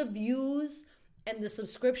once the views and the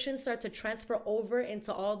subscriptions start to transfer over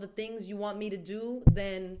into all the things you want me to do,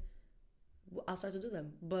 then I'll start to do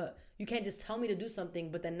them. But You can't just tell me to do something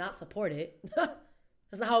but then not support it.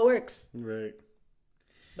 That's not how it works. Right.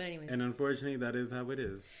 But anyways. And unfortunately, that is how it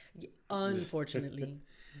is. Yeah, unfortunately.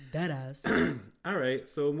 That ass. All right.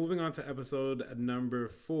 So moving on to episode number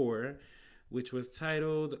 4, which was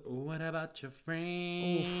titled, What About Your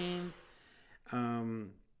Friends?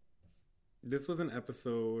 This was an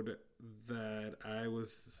episode that I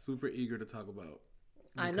was super eager to talk about.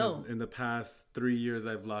 I know. In the past 3 years,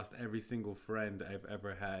 I've lost every single friend I've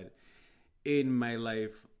ever had in my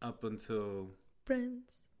life up until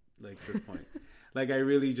friends. Like this point. Like I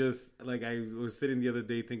really just, like I was sitting the other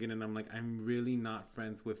day thinking, and I'm like, I'm really not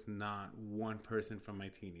friends with not one person from my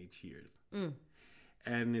teenage years.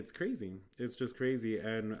 And it's crazy. It's just crazy.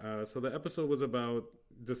 And so the episode was about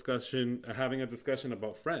having a discussion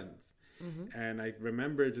about friends. Mm-hmm. And I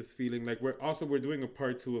remember just feeling like we're doing a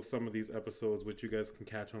part 2 of some of these episodes, which you guys can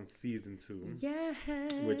catch on season 2. Yes.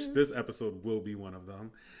 Which this episode will be one of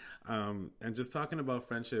them. And just talking about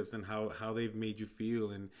friendships and how they've made you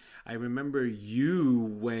feel. And I remember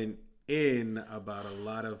you went in about a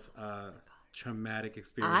lot of traumatic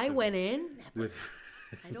experiences. I went in with.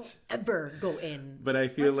 I don't ever go in. But I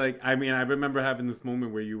feel I remember having this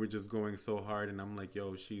moment where you were just going so hard, and I'm like,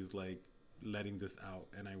 yo, she's like letting this out,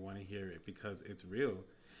 and I want to hear it because it's real.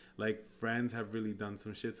 Like, friends have really done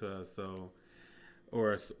some shit to us,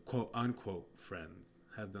 or quote unquote friends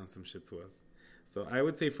have done some shit to us. So I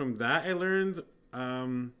would say from that I learned, I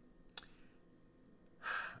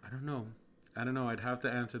don't know. I'd have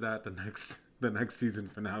to answer that the next season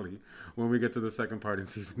finale when we get to the second part in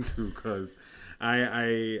season 2, because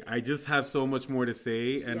I just have so much more to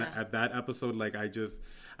say. And at that episode, like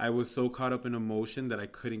I was so caught up in emotion that I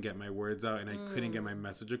couldn't get my words out and I couldn't get my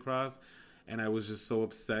message across. And I was just so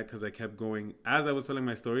upset because I kept going, as I was telling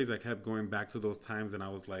my stories, I kept going back to those times, and I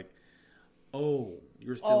was like, oh,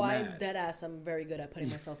 you're still mad. I'm dead ass. I'm very good at putting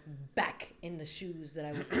myself back in the shoes that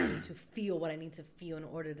I was in to feel what I need to feel in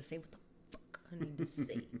order to say what the fuck I need to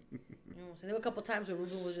say. You know what I'm saying? There were a couple times where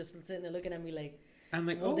Ruben was just sitting there looking at me like, I'm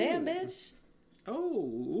like, well, damn, bitch.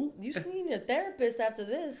 Oh. You need a therapist after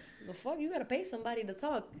this. The fuck? You got to pay somebody to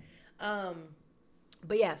talk.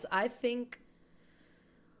 But yes, I think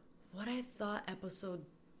what I thought episode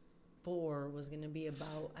 4 was going to be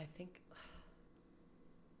about,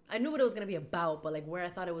 I knew what it was going to be about, but like where I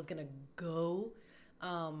thought it was going to go.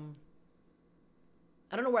 I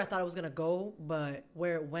don't know where I thought it was going to go, but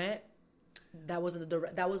where it went, that wasn't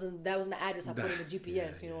the address I put in the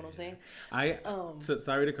GPS. You know what I'm saying?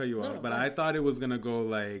 Sorry to cut you off, but I thought it was gonna go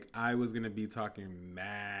like I was gonna be talking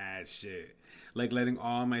mad shit, like letting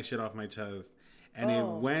all my shit off my chest, and it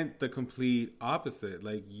went the complete opposite.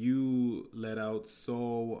 Like you let out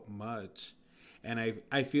so much, and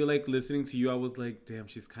I feel like listening to you, I was like, damn,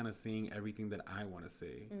 she's kind of saying everything that I want to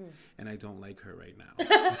say, and I don't like her right now.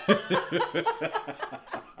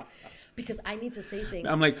 Because I need to say things.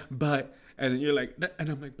 I'm like, but, and you're like, and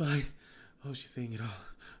I'm like, but, oh, she's saying it all.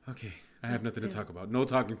 Okay, I have nothing to talk about. No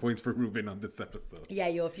talking points for Ruben on this episode. Yeah,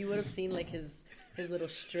 yo, if you would have seen like his little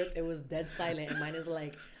strip, it was dead silent, and mine is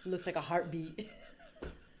like, looks like a heartbeat.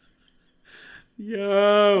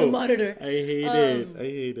 Yo, the monitor. I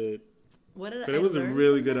hate it. What did but it was a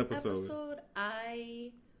really good episode.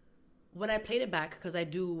 When I played it back, because I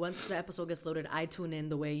do, once the episode gets loaded, I tune in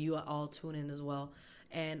the way you all tune in as well.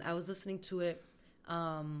 And I was listening to it,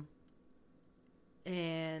 and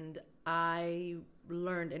I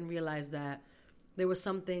learned and realized that there were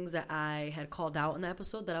some things that I had called out in the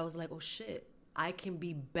episode that I was like, oh shit, I can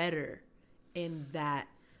be better in that.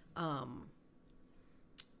 I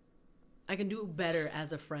can do better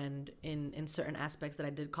as a friend in certain aspects that I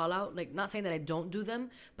did call out. Like, not saying that I don't do them,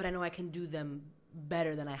 but I know I can do them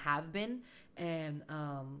better than I have been. And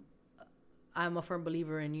I'm a firm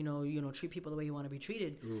believer in, you know, treat people the way you want to be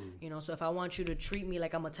treated. You know, so if I want you to treat me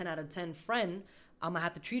like I'm a 10 out of 10 friend, I'm going to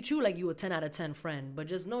have to treat you like you a 10 out of 10 friend. But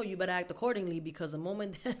just know you better act accordingly, because the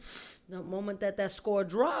moment that score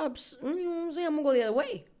drops, you know what I'm saying, I'm going to go the other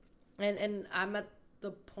way. And I'm at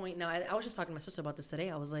the point now, I was just talking to my sister about this today.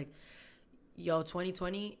 I was like, yo,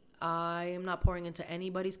 2020, I am not pouring into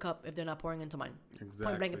anybody's cup if they're not pouring into mine. Exactly.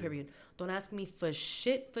 Point blank and period. Don't ask me for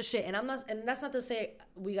shit. And that's not to say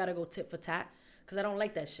we gotta go tit for tat, because I don't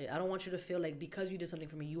like that shit. I don't want you to feel like because you did something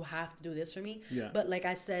for me, you have to do this for me. Yeah. But like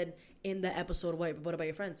I said in the episode, what about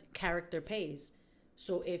your friends? Character pays.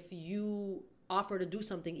 So if you offer to do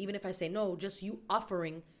something, even if I say no, just you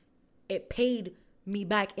offering, it paid me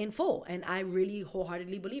back in full. And I really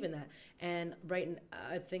wholeheartedly believe in that. And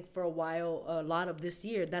I think for a while, a lot of this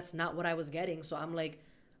year, that's not what I was getting. So I'm like,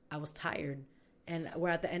 I was tired. And we're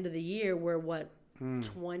at the end of the year. We're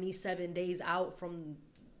 27 days out from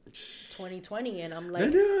 2020, and I'm like, the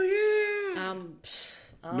new year.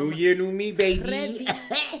 New year, new me, baby. Ready.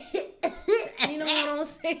 You know what I'm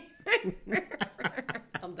saying?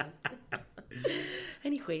 I'm done.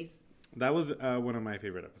 Anyways. That was one of my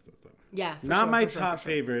favorite episodes, though. Yeah, not my top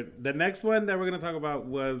favorite. The next one that we're gonna talk about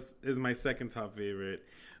is my second top favorite,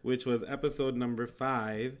 which was episode number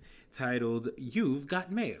 5, titled "You've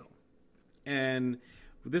Got Mail," and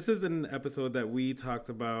this is an episode that we talked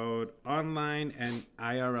about online and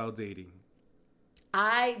IRL dating.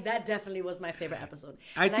 That definitely was my favorite episode.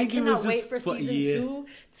 I cannot wait for season 2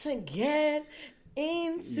 to get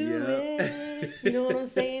into it. You know what I'm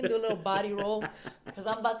saying? Do a little body roll. Because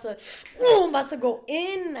I'm about to go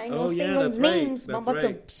in. I know say no names, but I'm about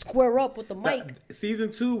to square up with the mic.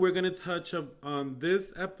 Season 2, we're going to touch up on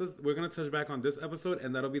this episode. We're going to touch back on this episode,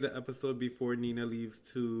 and that'll be the episode before Nina leaves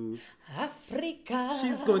to Africa.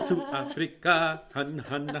 She's going to Africa.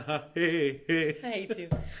 Hey, hey. I hate you.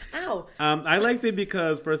 Ow. I liked it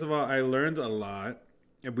because, first of all, I learned a lot.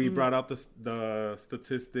 And we brought out the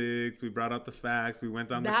statistics. We brought out the facts. We went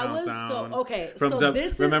down the countdown.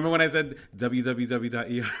 Remember when I said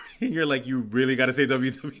www.er? You're like, you really got to say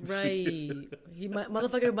www. Right.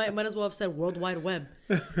 Motherfucker might as well have said World Wide Web.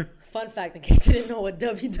 Fun fact, in case you didn't know what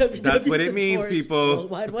www. That's what it means, people.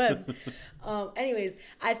 World Wide Web. Anyways,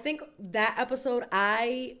 I think that episode,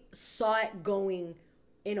 I saw it going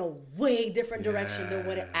in a way different direction than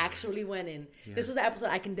what it actually went in. Yeah. This was an episode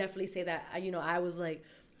I can definitely say that, I was like,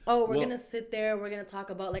 oh, we're going to sit there. We're going to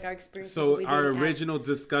talk about like our experiences. So our original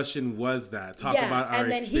discussion was that. Talk about our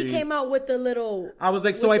experience. And then he came out with the little... I was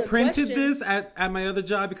like, so I printed this at my other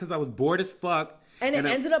job because I was bored as fuck. And it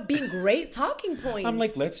ended up being great talking points. I'm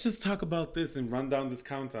like, let's just talk about this and run down this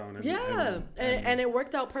countdown. And it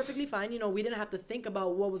worked out perfectly fine. We didn't have to think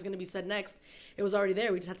about what was going to be said next. It was already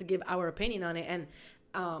there. We just had to give our opinion on it. And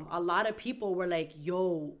a lot of people were like,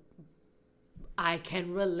 yo, I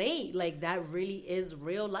can relate. Like, that really is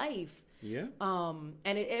real life. Yeah. And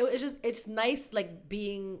it's nice, like,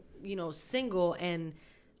 being, single and,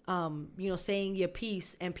 saying your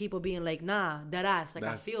piece and people being like, nah, dead ass. Like,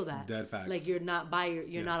 I feel that. Dead facts. Like, you're not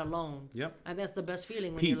you're not alone. Yep. And that's the best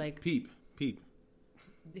feeling when you're like. Peep.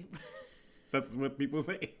 That's what people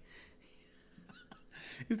say.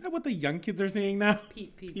 Is that what the young kids are saying now?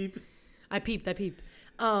 Peep. I peeped.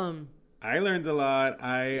 I learned a lot.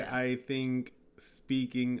 I think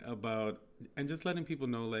speaking about and just letting people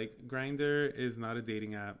know, like, Grindr is not a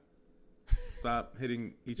dating app. Stop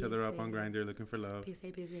hitting each other up on Grindr looking for love. It's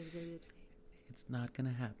not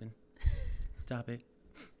gonna happen. Stop it.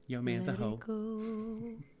 Your man's a hoe.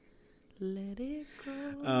 Let it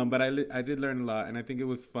go. But I did learn a lot, and I think it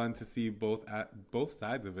was fun to see both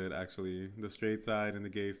sides of it, actually, the straight side and the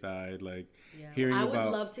gay side. Like, hearing about. I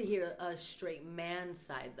would love to hear a straight man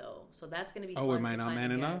side though, so that's gonna be. Oh, am I not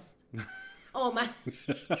man enough? Oh my!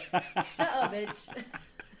 Shut up, bitch.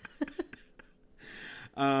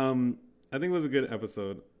 I think it was a good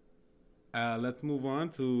episode. Let's move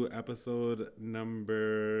on to episode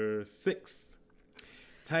number 6,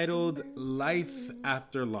 titled "Life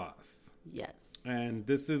After Loss." Yes. And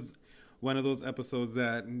this is one of those episodes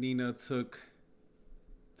that Nina took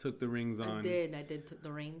the rings on. I did took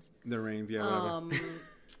the reins. The reins, yeah, whatever.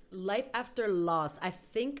 Life After Loss. I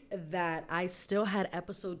think that I still had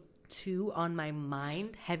episode 2 on my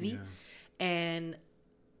mind, heavy. Yeah. And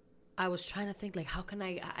I was trying to think, like, how can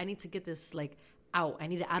I need to get this, like, out. I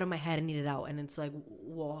need it out of my head. I need it out. And it's like,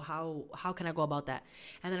 well, how can I go about that?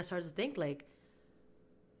 And then I started to think, like,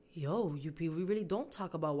 yo, we really don't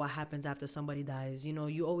talk about what happens after somebody dies.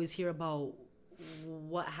 You always hear about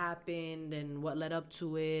what happened and what led up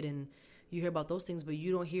to it, and you hear about those things, but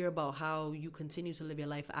you don't hear about how you continue to live your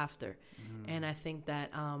life after. And I think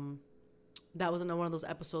that that was another one of those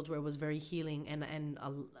episodes where it was very healing,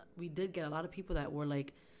 and we did get a lot of people that were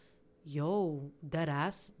like, yo, dead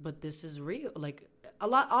ass, but this is real. Like,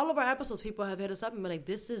 all of our episodes, people have hit us up and been like,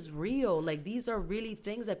 this is real. Like, these are really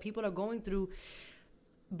things that people are going through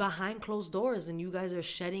behind closed doors, and you guys are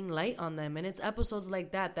shedding light on them. And it's episodes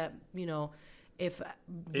like that if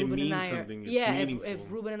Ruben and I are, if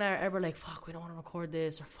Ruben and I are ever like, fuck, we don't want to record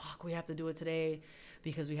this, or fuck, we have to do it today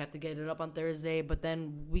because we have to get it up on Thursday, but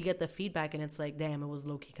then we get the feedback and it's like, damn, it was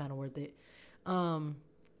low-key kind of worth it. And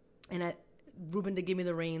Ruben did give me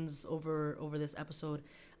the reins over this episode,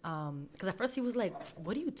 because at first he was like,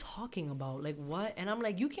 what are you talking about? Like, what? And I'm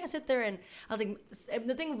like, you can't sit there. And I was like,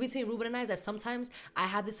 the thing between Ruben and I is that sometimes I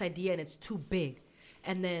have this idea and it's too big,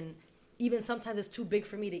 and then even sometimes it's too big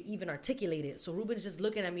for me to even articulate it. So Ruben's just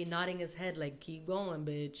looking at me, nodding his head like, keep going,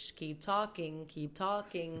 bitch. Keep talking. Keep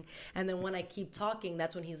talking. And then when I keep talking,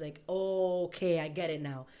 that's when he's like, oh, okay, I get it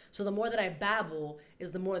now. So the more that I babble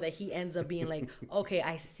is the more that he ends up being like, okay,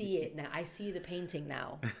 I see it now. I see the painting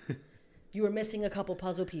now. You were missing a couple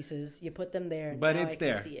puzzle pieces. You put them there. But now it's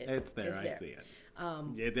there. It's there. I see it.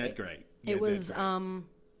 You did great. It was, and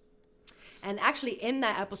actually in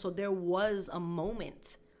that episode, there was a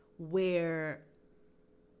moment where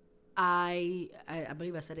I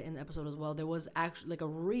believe I said it in the episode as well. There was actually like a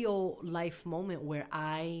real life moment where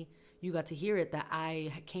you got to hear it, that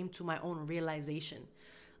I came to my own realization.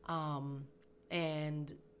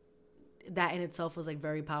 And that in itself was like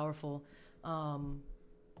very powerful.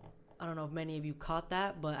 I don't know if many of you caught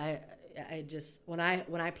that, but I just, when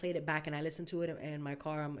I played it back and I listened to it in my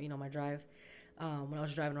car, my drive, when I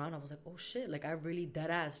was driving around, I was like, oh shit, like I really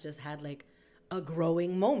dead ass just had like a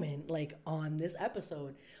growing moment like on this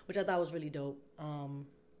episode, which I thought was really dope.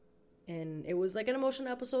 And it was like an emotional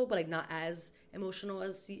episode, but like not as emotional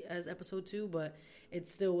as episode 2, but it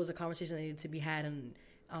still was a conversation that needed to be had. And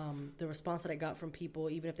the response that I got from people,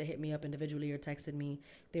 even if they hit me up individually or texted me,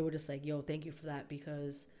 they were just like, yo, thank you for that,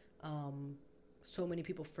 because so many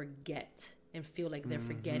people forget and feel like they're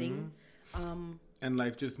forgetting. And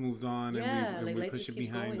life just moves on, and we push it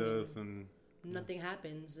behind us, and nothing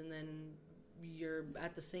happens, and then you're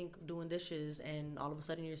at the sink doing dishes, and all of a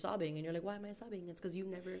sudden you're sobbing, and you're like, why am I sobbing? It's because you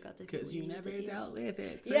never got to, because you never dealt with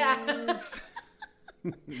it. Yeah.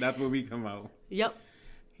 That's where we come out. Yep.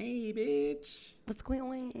 Hey, bitch. What's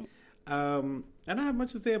going on? I don't have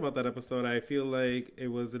much to say about that episode. I feel like it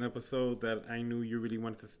was an episode that I knew you really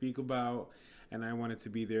wanted to speak about, and I wanted to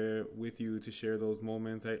be there with you to share those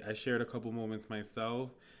moments. I shared a couple moments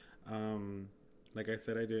myself. Like I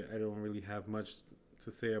said, I don't really have much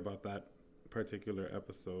to say about that particular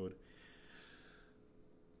episode.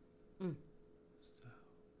 So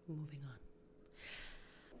moving on.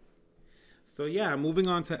 So yeah, moving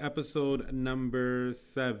on to episode number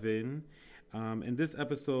 7. In this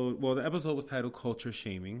episode, the episode was titled Culture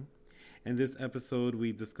Shaming. In this episode,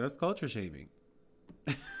 we discussed culture shaming.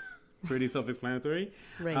 Pretty self-explanatory.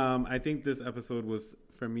 Right. I think this episode was,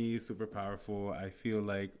 for me, super powerful. I feel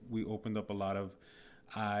like we opened up a lot of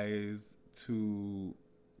eyes to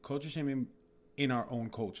culture shaming in our own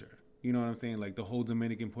culture. You know what I'm saying? Like the whole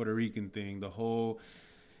Dominican, Puerto Rican thing, the whole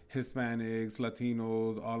Hispanics,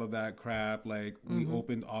 Latinos, all of that crap. Like we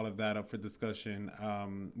opened all of that up for discussion.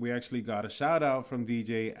 We actually got a shout out from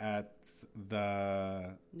DJ at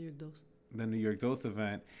the New York Dose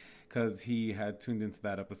event, because he had tuned into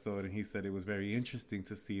that episode, and he said it was very interesting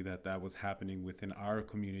to see that was happening within our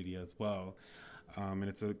community as well. And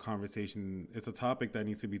it's a conversation, it's a topic that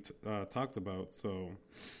needs to be talked about. So,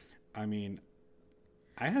 I mean,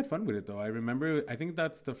 I had fun with it, though. I remember, I think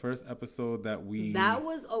that's the first episode that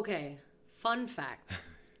okay. Fun fact.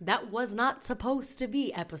 That was not supposed to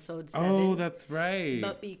be episode 7. Oh, that's right.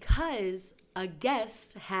 But because a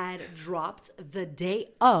guest had dropped the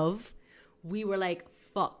day of, we were like,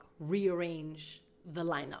 fuck, rearrange the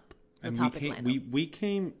lineup, lineup. We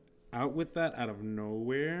came out with that out of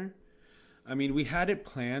nowhere. I mean, we had it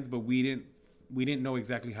planned, but we didn't know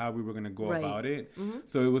exactly how we were going to go about it. Mm-hmm.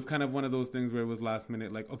 So it was kind of one of those things where it was last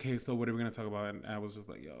minute, like, okay, so what are we going to talk about? And I was just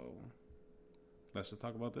like, yo, let's just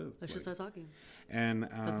talk about this. Let's just start talking. And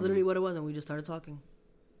that's literally what it was, and we just started talking.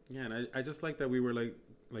 Yeah, and I just like that we were like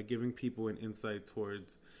giving people an insight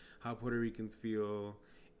towards how Puerto Ricans feel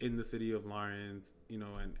in the city of Lawrence, you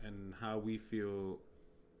know, and how we feel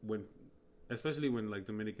especially when like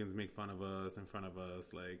Dominicans make fun of us in front of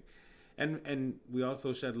us, like, and we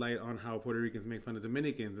also shed light on how Puerto Ricans make fun of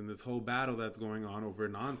Dominicans and this whole battle that's going on over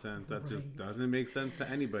nonsense that just doesn't make sense to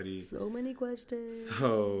anybody. So many questions.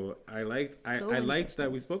 So I liked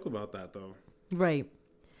that we spoke about that, though. Right.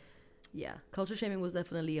 Yeah, culture shaming was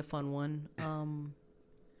definitely a fun one, and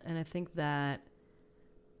I think that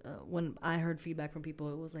when I heard feedback from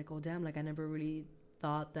people, it was like, oh damn, like I never really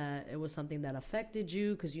thought that it was something that affected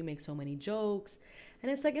you because you make so many jokes.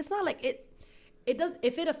 And it's like, it's not like it does.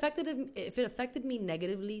 If it affected me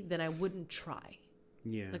negatively, then I wouldn't try.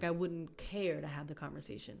 Yeah. Like I wouldn't care to have the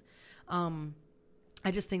conversation. I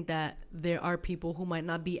just think that there are people who might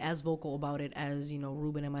not be as vocal about it as, you know,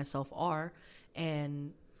 Ruben and myself are.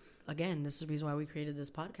 And again, this is the reason why we created this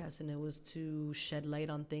podcast, and it was to shed light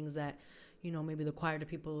on things that, you know, maybe the quieter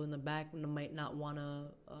people in the back might not want to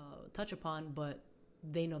touch upon, but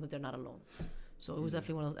they know that they're not alone. So it was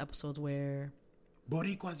definitely one of those episodes where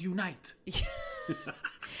Boricuas unite.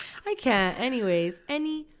 I can't. Anyways.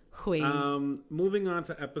 Moving on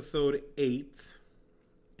to episode 8,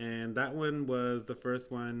 and that one was the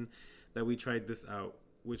first one that we tried this out,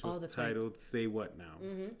 which was titled Say What Now.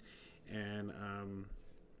 Mm-hmm. And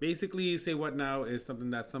basically, Say What Now is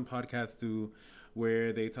something that some podcasts do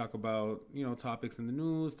where they talk about, you know, topics in the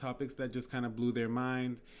news, topics that just kind of blew their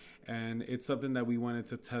mind. And it's something that we wanted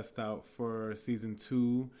to test out for season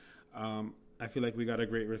 2. I feel like we got a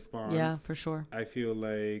great response. Yeah, for sure. I feel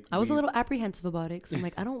like I was a little apprehensive about it because I'm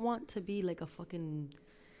like, I don't want to be like a fucking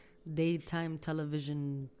daytime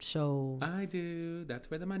television show. I do.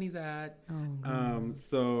 That's where the money's at. Oh,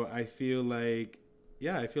 so I feel like,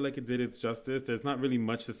 yeah, I feel like it did its justice. There's not really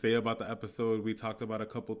much to say about the episode. We talked about a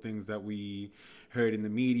couple things that we heard in the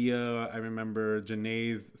media. I remember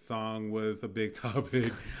Janae's song was a big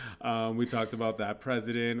topic. We talked about that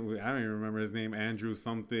president. I don't even remember his name, Andrew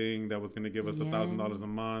something, that was going to give us $1,000 a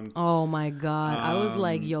month. Oh my God. I was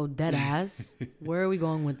like, yo, dead ass. Where are we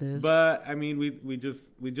going with this? But I mean, we just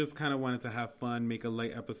kind of wanted to have fun, make a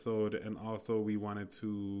light episode. And also we wanted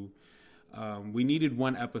to, we needed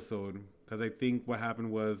one episode. Because I think what happened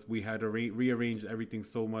was we had to rearrange everything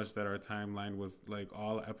so much that our timeline was like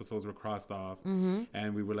all episodes were crossed off. Mm-hmm.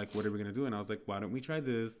 And we were like, what are we going to do? And I was like, why don't we try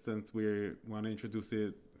this since we want to introduce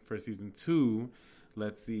it for season 2?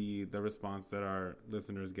 Let's see the response that our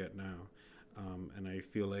listeners get now. And I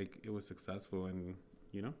feel like it was successful and,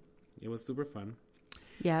 you know, it was super fun.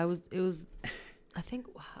 Yeah, it was, I think,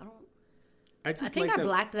 I think I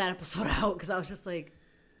blacked that episode out because I was just like,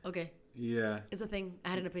 okay. Yeah. It's a thing.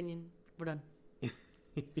 I had an opinion. We're done.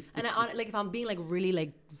 And like, if I'm being like really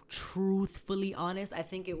like truthfully honest, I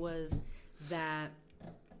think it was that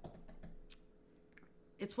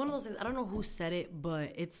it's one of those things. I don't know who said it,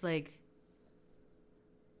 but it's like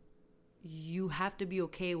you have to be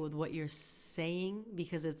okay with what you're saying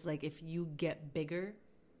because it's like if you get bigger,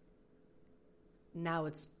 now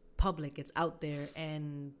it's public, it's out there,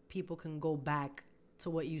 and people can go back to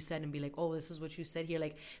what you said and be like, oh, this is what you said here.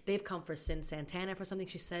 Like, they've come for Sin Santana for something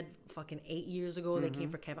she said fucking 8 years ago. Mm-hmm. They came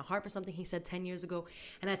for Kevin Hart for something he said 10 years ago.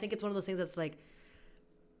 And I think it's one of those things that's like,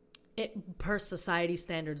 it, per society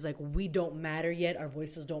standards, like, we don't matter yet. Our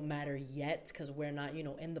voices don't matter yet because we're not, you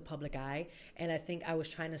know, in the public eye. And I think I was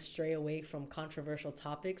trying to stray away from controversial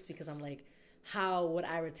topics because I'm like, how would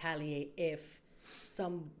I retaliate if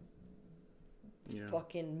some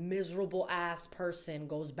fucking miserable ass person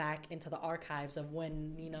goes back into the archives of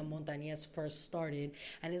when Nina Montañez first started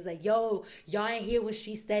and is like, yo, y'all ain't hear when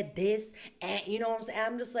she said this, and you know what I'm saying?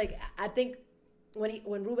 I'm just like, I think when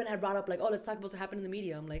Ruben had brought up like, oh, let's talk about what happened in the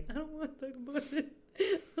media, I'm like, I don't want to talk about it.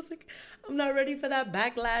 I was like, I'm not ready for that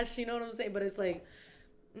backlash, you know what I'm saying? But it's like,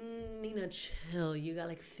 Nina, chill. You got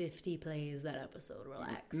like 50 plays that episode.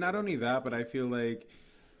 Relax. Not only that, but I feel like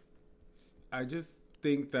I just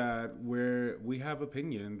think that we have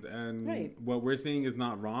opinions and what we're saying is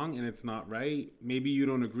not wrong and it's not right. Maybe you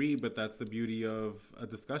don't agree, but that's the beauty of a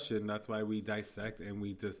discussion. That's why we dissect and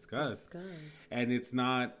we discuss. And it's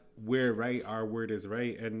not we're right, our word is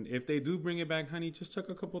right. And if they do bring it back, honey, just chuck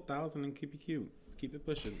a couple thousand and keep it cute. Keep it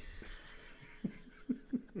pushing.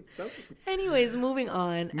 Anyways, moving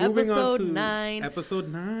on. Episode 9. Episode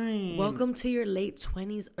 9. Welcome to your late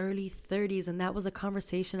 20s, early 30s. And that was a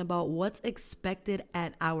conversation about what's expected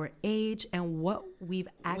at our age and what we've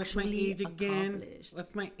actually accomplished.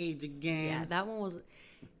 What's my age again? Yeah, that one was...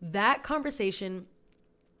 That conversation,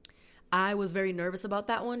 I was very nervous about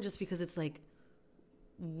that one just because it's like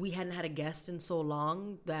we hadn't had a guest in so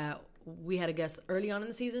long that we had a guest early on in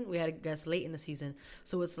the season. We had a guest late in the season.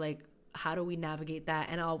 So it's like, how do we navigate that?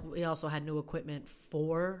 And we also had new equipment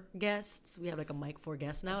for guests. We have like a mic for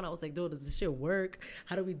guests now. And I was like, dude, does this shit work?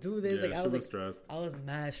 How do we do this? Yeah, like, I was like, stressed. I was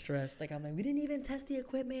mad stressed. Like, I'm like, we didn't even test the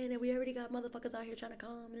equipment and we already got motherfuckers out here trying to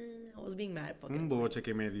come. I was being mad. Un boche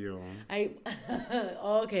que me dio.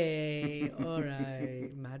 Okay. All right.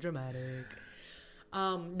 Mad dramatic.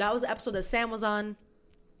 That was the episode that Sam was on.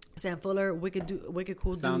 Sam Fuller, wicked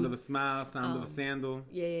cool dude. Sound of a Smile, Sound of a Sandal.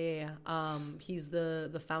 Yeah. He's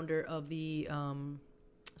the founder of the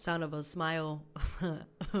Sound of a Smile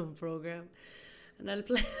program. And I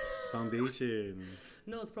play Foundation.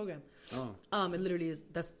 No, it's program. Oh. It literally is.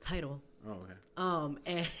 That's the title. Oh,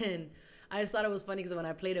 okay. And I just thought it was funny because when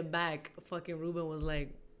I played it back, fucking Ruben was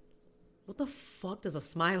like, what the fuck does a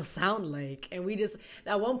smile sound like? And we just,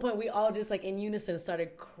 at one point, we all just like in unison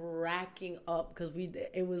started cracking up because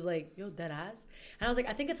it was like, yo, dead ass. And I was like,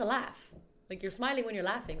 I think it's a laugh. Like, you're smiling when you're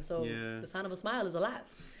laughing. So the sound of a smile is a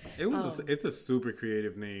laugh. It's a super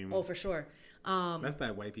creative name. Oh, for sure. That's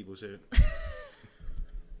that white people shit.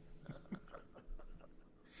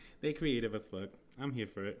 They creative as fuck. I'm here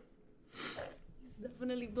for it. He's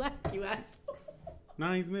definitely black, you asshole.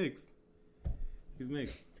 Nah, he's mixed. He's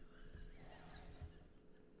mixed.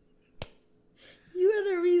 You are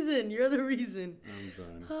the reason. You're the reason. I'm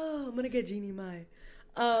done. Oh, I'm gonna get Jeannie Mai.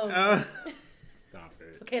 Stop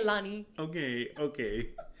it. Okay, Lonnie. Okay.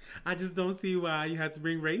 I just don't see why you have to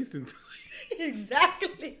bring race into it.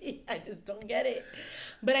 Exactly. I just don't get it.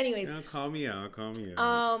 But anyways. Call me out.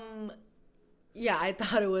 Yeah, I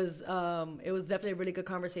thought it was definitely a really good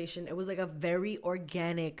conversation. It was like a very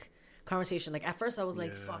organic conversation. Like at first I was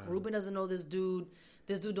like, fuck, Ruben doesn't know this dude.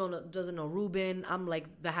 This dude doesn't know Ruben. I'm like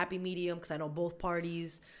the happy medium because I know both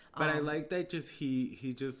parties. But I like that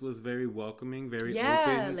he just was very welcoming, very open.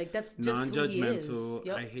 Yeah, like that's just non-judgmental. Who he is.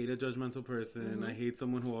 Yep. I hate a judgmental person. I hate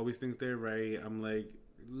someone who always thinks they're right. I'm like,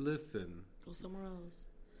 listen. Go somewhere else.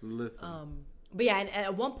 Listen. But yeah, and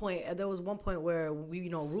at one point, there was one point where we,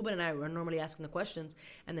 Ruben and I were normally asking the questions,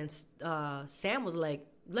 and then Sam was like,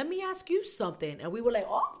 "Let me ask you something," and we were like,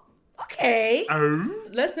 "Oh, okay,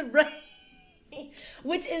 let's right."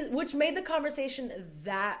 Which made the conversation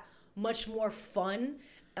that much more fun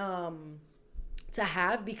to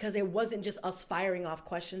have, because it wasn't just us firing off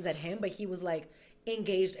questions at him, but he was like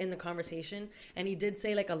engaged in the conversation, and he did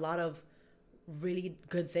say like a lot of really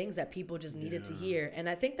good things that people just needed to hear. And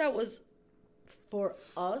I think that was for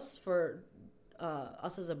us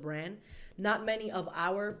as a brand. Not many of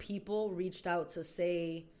our people reached out to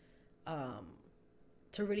say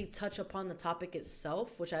to really touch upon the topic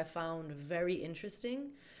itself, which I found very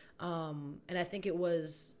interesting. And I think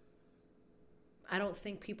I don't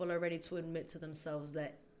think people are ready to admit to themselves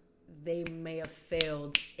that they may have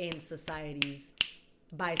failed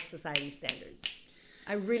by society's standards.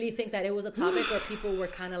 I really think that it was a topic where people were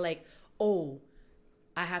kind of like, oh,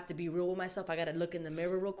 I have to be real with myself. I got to look in the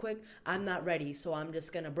mirror real quick. I'm not ready. So I'm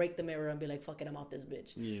just going to break the mirror and be like, fuck it, I'm out this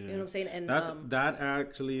bitch. Yeah. You know what I'm saying? And that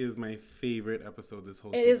actually is my favorite episode this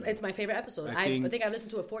whole season. It's my favorite episode. I think I've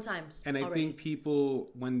listened to it 4 times. And already. I think people,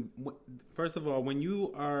 first of all, when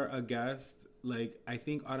you are a guest, like, I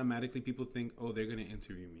think automatically people think, oh, they're going to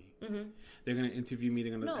interview me. Mm-hmm. They're going to interview me.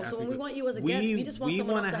 They're going to ask me. No, so when we want you as a guest, we just want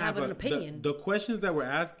someone else to have an opinion. The questions that we're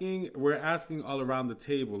asking all around the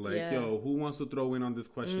table. Like, yo, who wants to throw in on this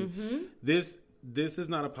question? Mm-hmm. This is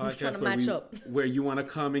not a podcast where you want to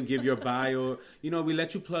come and give your bio. We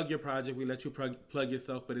let you plug your project. We let you plug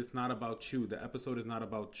yourself, but it's not about you. The episode is not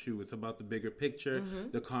about you. It's about the bigger picture,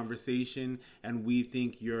 the conversation, and we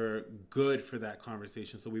think you're good for that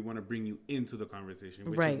conversation. So we want to bring you into the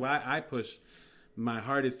conversation, which is why I push my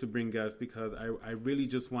hardest to bring guests, because I really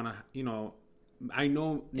just want to, I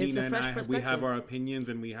know Nina and I, we have our opinions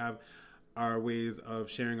and we have our ways of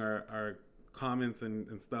sharing our comments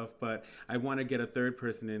and stuff, but I want to get a third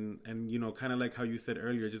person in and kind of like how you said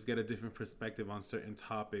earlier, just get a different perspective on certain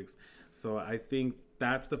topics. So I think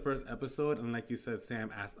that's the first episode, and like you said,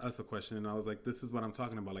 Sam asked us a question and I was like, this is what I'm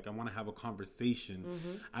talking about. Like, I want to have a conversation.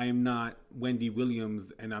 I am not Wendy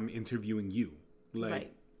Williams and I'm interviewing you.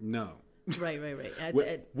 Like, no. Right.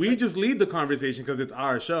 We just lead the conversation because it's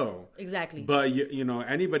our show. Exactly. But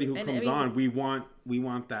anybody who comes on, we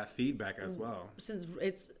want that feedback as well. Since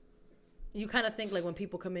you kind of think like when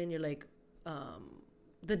people come in, you're like,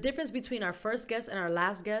 the difference between our first guest and our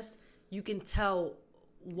last guest, you can tell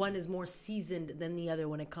one is more seasoned than the other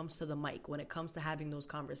when it comes to the mic, when it comes to having those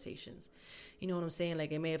conversations. You know what I'm saying?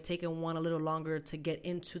 Like, it may have taken one a little longer to get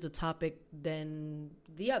into the topic than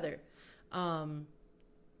the other.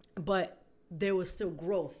 But there was still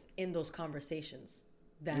growth in those conversations.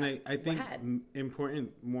 And I think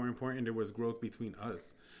more important, there was growth between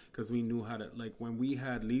us, because we knew how to, like, when we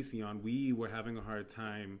had Lacey on, we were having a hard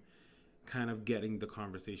time kind of getting the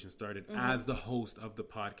conversation started. As the host of the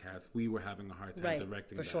podcast, we were having a hard time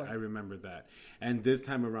directing that. Sure. I remember that. And this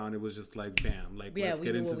time around, it was just like, bam, like, let's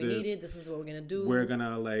get into this. We needed. This is what we're going to do. We're going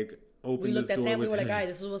to, like, open we this door. We looked at Sam, we were like, all right,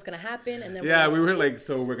 this is what's going to happen. And then we were like,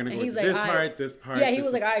 so we're going to go to this part. Yeah, he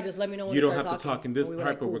was like, all right, just let me know when you start talking. You don't have to talk in this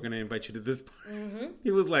part, but we're going to invite you to this part.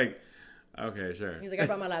 He was like, okay, sure. He's like, I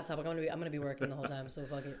brought my laptop. Like, I'm gonna be working the whole time, so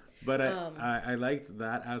fuck it. But I liked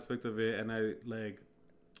that aspect of it, and I like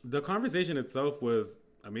the conversation itself was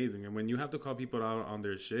amazing. And when you have to call people out on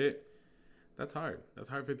their shit, that's hard. That's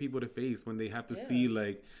hard for people to face when they have to see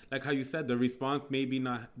like how you said, the response maybe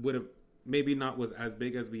not was as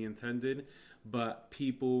big as we intended, but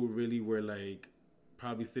people really were like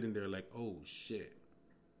probably sitting there like, oh shit,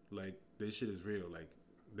 like this shit is real, like.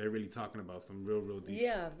 They're really talking about some real deep.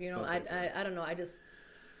 Yeah, I don't know.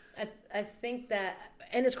 I think that,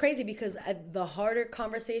 and it's crazy because the harder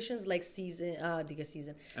conversations, like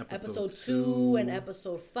episode 2 and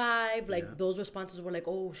episode 5, like those responses were like,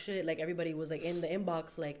 oh shit, like everybody was like in the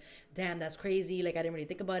inbox, like, damn, that's crazy. Like, I didn't really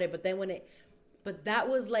think about it, but then but that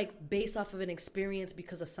was like based off of an experience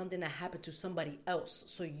because of something that happened to somebody else.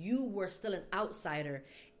 So you were still an outsider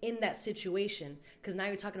in that situation, because now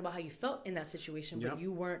you're talking about how you felt in that situation, but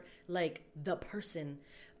you weren't like the person.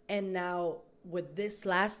 And now with this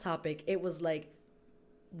last topic, it was like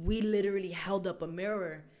we literally held up a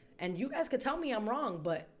mirror. And you guys could tell me I'm wrong,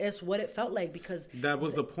 but it's what it felt like, because that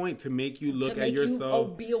was the point, to make you look at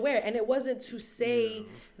yourself. Be aware. And it wasn't to say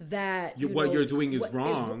that what you're doing is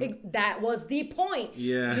wrong. That was the point.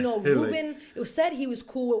 Yeah. You know, Ruben said he was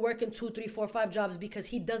cool with working 2, 3, 4, 5 jobs because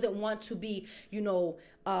he doesn't want to be,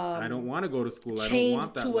 I don't want to go to school. Chained I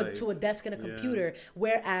don't want that to a desk and a computer.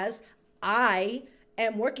 Whereas I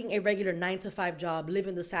am working a regular 9-to-5 job,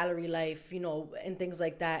 living the salary life, and things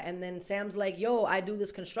like that. And then Sam's like, yo, I do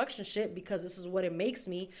this construction shit because this is what it makes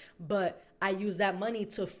me, but I use that money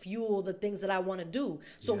to fuel the things that I want to do.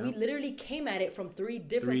 So we literally came at it from three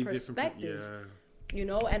different perspectives, and you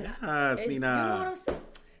know what I'm saying?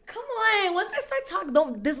 Come on, once I start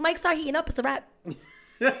talking, this mic start heating up, it's a wrap.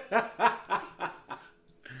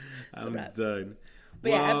 I'm done.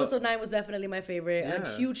 But episode 9 was definitely my favorite.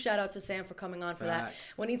 A huge shout out to Sam for coming on for that.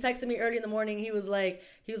 When he texted me early in the morning, he was like,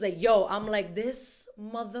 yo, I'm like, this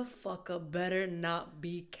motherfucker better not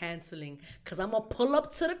be canceling, because I'm going to pull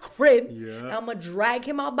up to the crib, and I'm going to drag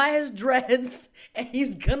him out by his dreads, and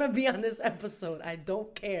he's going to be on this episode. I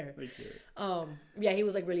don't care. He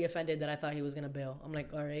was like really offended that I thought he was going to bail. I'm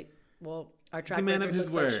like, all right, well, our track record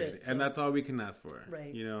looks like shit. He's a man of his word, and that's all we can ask for.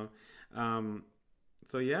 Right.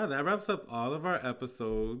 So that wraps up all of our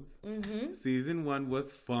episodes. Mm-hmm. Season 1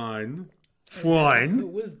 was fun. It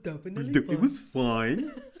was definitely fun. It was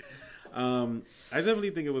fun. I definitely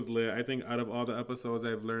think it was lit. I think out of all the episodes,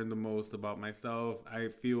 I've learned the most about myself. I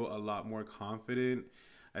feel a lot more confident.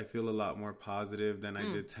 I feel a lot more positive than I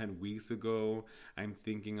did 10 weeks ago. I'm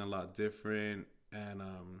thinking a lot different. And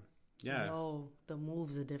No, the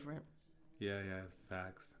moves are different. Yeah,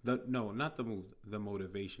 facts. No, not the moves. The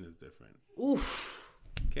motivation is different. Oof.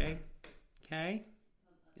 Okay,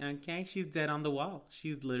 she's dead on the wall.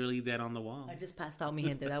 She's literally dead on the wall. I just passed out, mi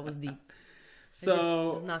gente. That was deep.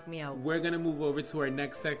 So just knocked me out. We're going to move over to our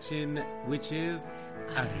next section, which is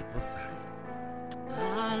A Reposar.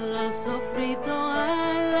 Ala sofrito,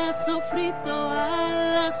 ala sofrito,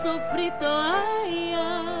 ala sofrito, ay,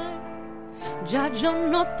 ay. Ya yo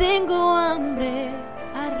no tengo hambre.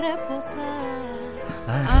 A reposar,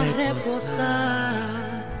 a reposar.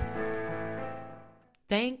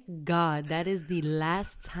 Thank God that is the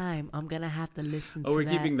last time I'm going to have to listen to that. Oh, we're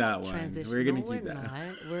keeping that one. Transition. We're going to keep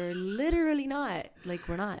that. We're literally not. Like,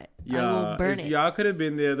 we're not. Yeah, I will burn if it. Y'all could have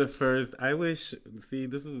been there the first. I wish,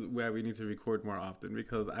 this is where we need to record more often,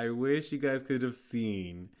 because I wish you guys could have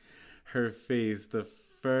seen her face the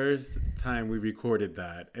first time we recorded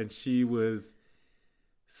that. And she was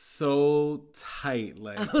so tight.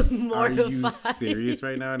 Like, I was mortified. Are you serious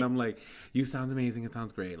right now? And I'm like, you sound amazing. It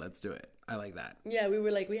sounds great. Let's do it. I like that. Yeah, we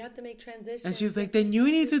were like, we have to make transitions. And she's like, then you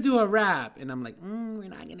need to do a rap. And I'm like, we're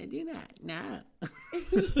not going to do that. No.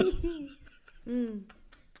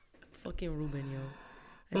 Fucking Ruben,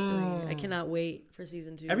 yo. I cannot wait for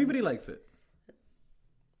season 2. Everybody likes it.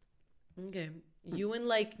 Okay. You and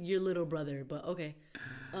like your little brother, but okay.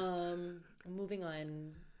 Moving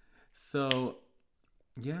on. So,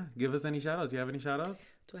 yeah, give us any shout outs. You have any shout outs?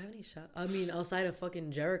 Do I have any shout? I mean, outside of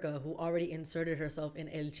fucking Jerica, who already inserted herself in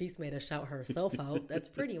El Chisme to shout herself out. That's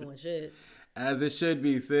pretty much it. As it should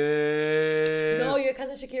be, sis. No, your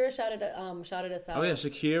cousin Shakira shouted us out. Oh yeah,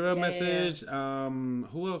 Shakira messaged. Yeah.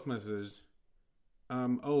 Who else messaged?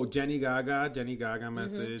 Jenny Gaga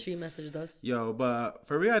messaged. She messaged us. Yo, but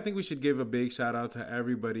for real, I think we should give a big shout out to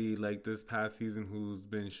everybody like this past season who's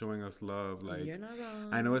been showing us love. Like, you're not wrong.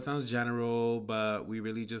 I know it sounds general, but we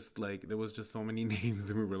really just like, there was just so many names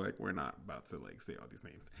and we were like, we're not about to like say all these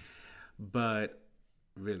names. But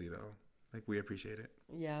really though, like, we appreciate it.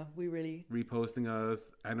 Yeah, we really. Reposting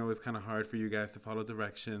us. I know it's kind of hard for you guys to follow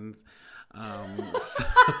directions.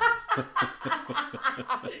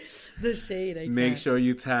 The shade. Make sure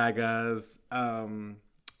you tag us.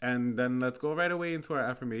 And then let's go right away into our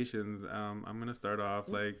affirmations. I'm going to start off.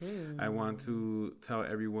 Like, I want to tell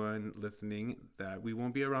everyone listening that we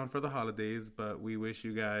won't be around for the holidays, but we wish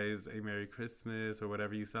you guys a Merry Christmas or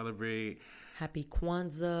whatever you celebrate. Happy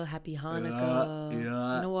Kwanzaa, Happy Hanukkah.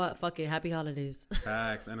 Yeah. You know what? Fuck it. Happy holidays.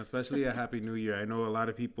 Facts. And especially a Happy New Year. I know a lot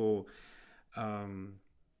of people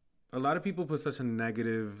put such a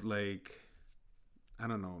negative, like, I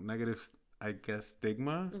don't know, negative, I guess,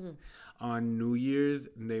 stigma on New Year's.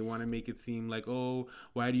 And they want to make it seem like, oh,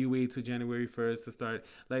 why do you wait till January 1st to start?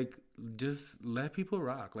 Like, just let people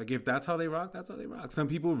rock. Like, if that's how they rock, that's how they rock. Some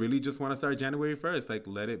people really just want to start January 1st. Like,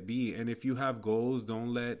 let it be. And if you have goals,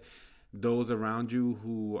 don't let those around you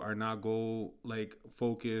who are not goal like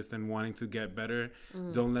focused and wanting to get better,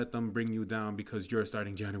 don't let them bring you down because you're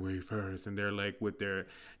starting January 1st and they're like with their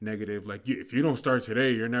negative, like, if you don't start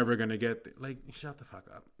today, you're never gonna get like, shut the fuck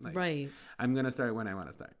up. Like, right. I'm gonna start when I want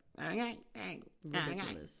to start.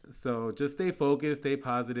 Ridiculous. So just stay focused, stay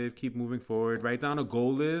positive, keep moving forward. Write down a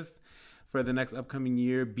goal list for the next upcoming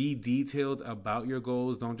year. Be detailed about your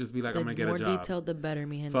goals. Don't just be like, I'm gonna get a job. The more detailed, the better,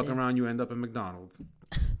 mi gente. Fuck around, you end up at McDonald's.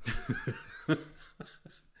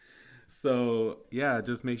 So yeah,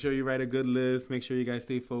 just make sure you write a good list. Make sure you guys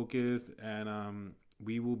stay focused, and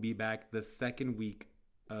we will be back the second week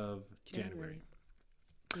of January.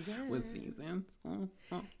 Yes. With season.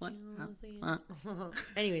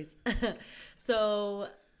 Anyways, so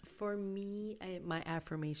for me, my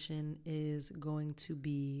affirmation is going to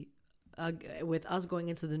be with us going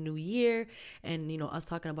into the new year, and us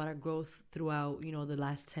talking about our growth throughout the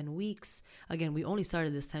last 10 weeks. Again, we only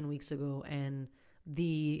started this 10 weeks ago, and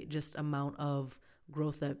the just amount of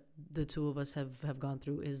growth that the two of us have gone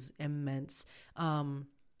through is immense,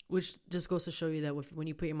 which just goes to show you that when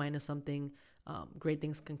you put your mind to something, great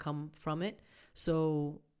things can come from it.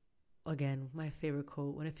 So again, my favorite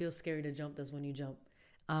quote: when it feels scary to jump, that's when you jump.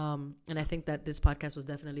 And I think that this podcast was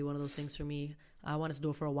definitely one of those things for me. I wanted to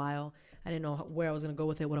do it for a while. I didn't know where I was going to go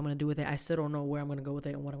with it, what I'm going to do with it. I still don't know where I'm going to go with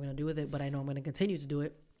it and what I'm going to do with it, but I know I'm going to continue to do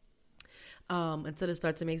it. Until it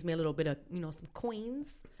starts to make me a little bit of, some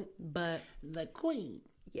coins. But the queen.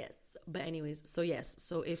 Yes. But anyways, so yes.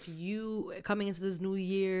 So if you coming into this new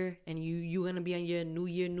year and you going to be on your new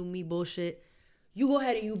year, new me bullshit, you go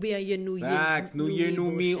ahead and you be on your new Facts. New year,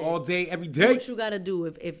 new me all day, every day. Do what you got to do.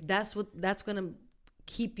 If that's going to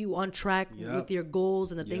keep you on track with your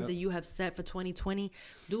goals and the things that you have set for 2020,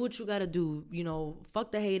 do what you got to do.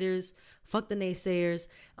 Fuck the haters, fuck the naysayers.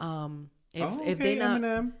 If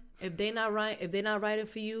they not riding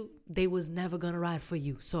for you, they was never gonna ride for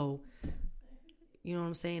you. So, you know what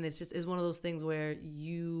I'm saying? It's one of those things where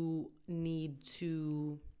you need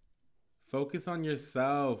to focus on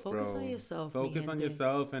yourself, Focus on yourself. Focus on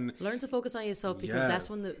yourself and learn to focus on yourself, because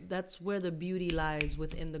that's where the beauty lies,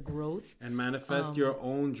 within the growth. And manifest your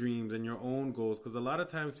own dreams and your own goals. Because a lot of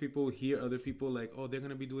times people hear other people like, oh, they're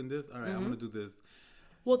gonna be doing this. All right, I'm gonna do this.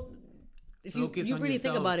 Well, if you really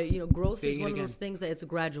think about it, growth is one of those things that it's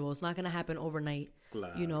gradual. It's not gonna happen overnight.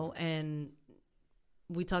 Claro. And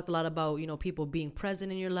we talked a lot about people being present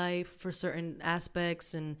in your life for certain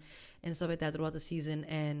aspects and stuff like that throughout the season,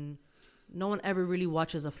 and no one ever really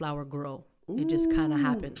watches a flower grow. Ooh. It just kind of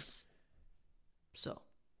happens. So,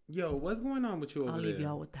 yo, what's going on with you over there? I'll leave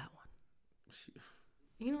y'all with that one.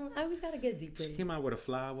 I always gotta get deeper. She came out with a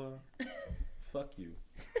flower. Fuck you.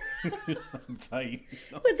 I'm tight.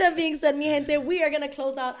 With that being said, mi gente, we are gonna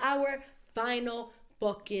close out our final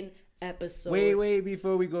fucking episode. Wait,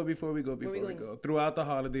 before we go. Throughout the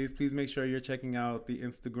holidays, please make sure you're checking out the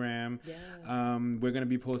Instagram. Yeah. We're going to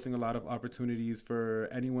be posting a lot of opportunities for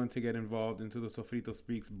anyone to get involved into the Sofrito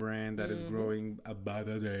Speaks brand that is growing by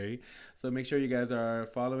the day. So make sure you guys are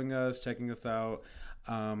following us, checking us out.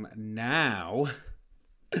 Now,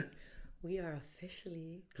 we're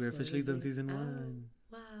officially done season 1.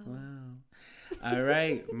 Wow. All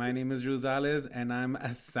right. My name is Rosales, and I'm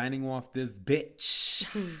signing off this bitch.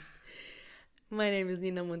 My name is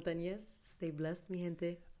Nina Montañez. Stay blessed, mi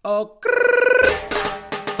gente. Oh.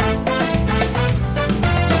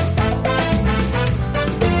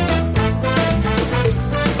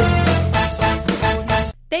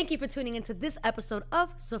 Thank you for tuning into this episode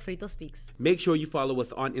of Sofrito Speaks. Make sure you follow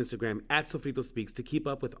us on Instagram at Sofrito Speaks to keep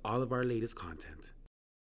up with all of our latest content.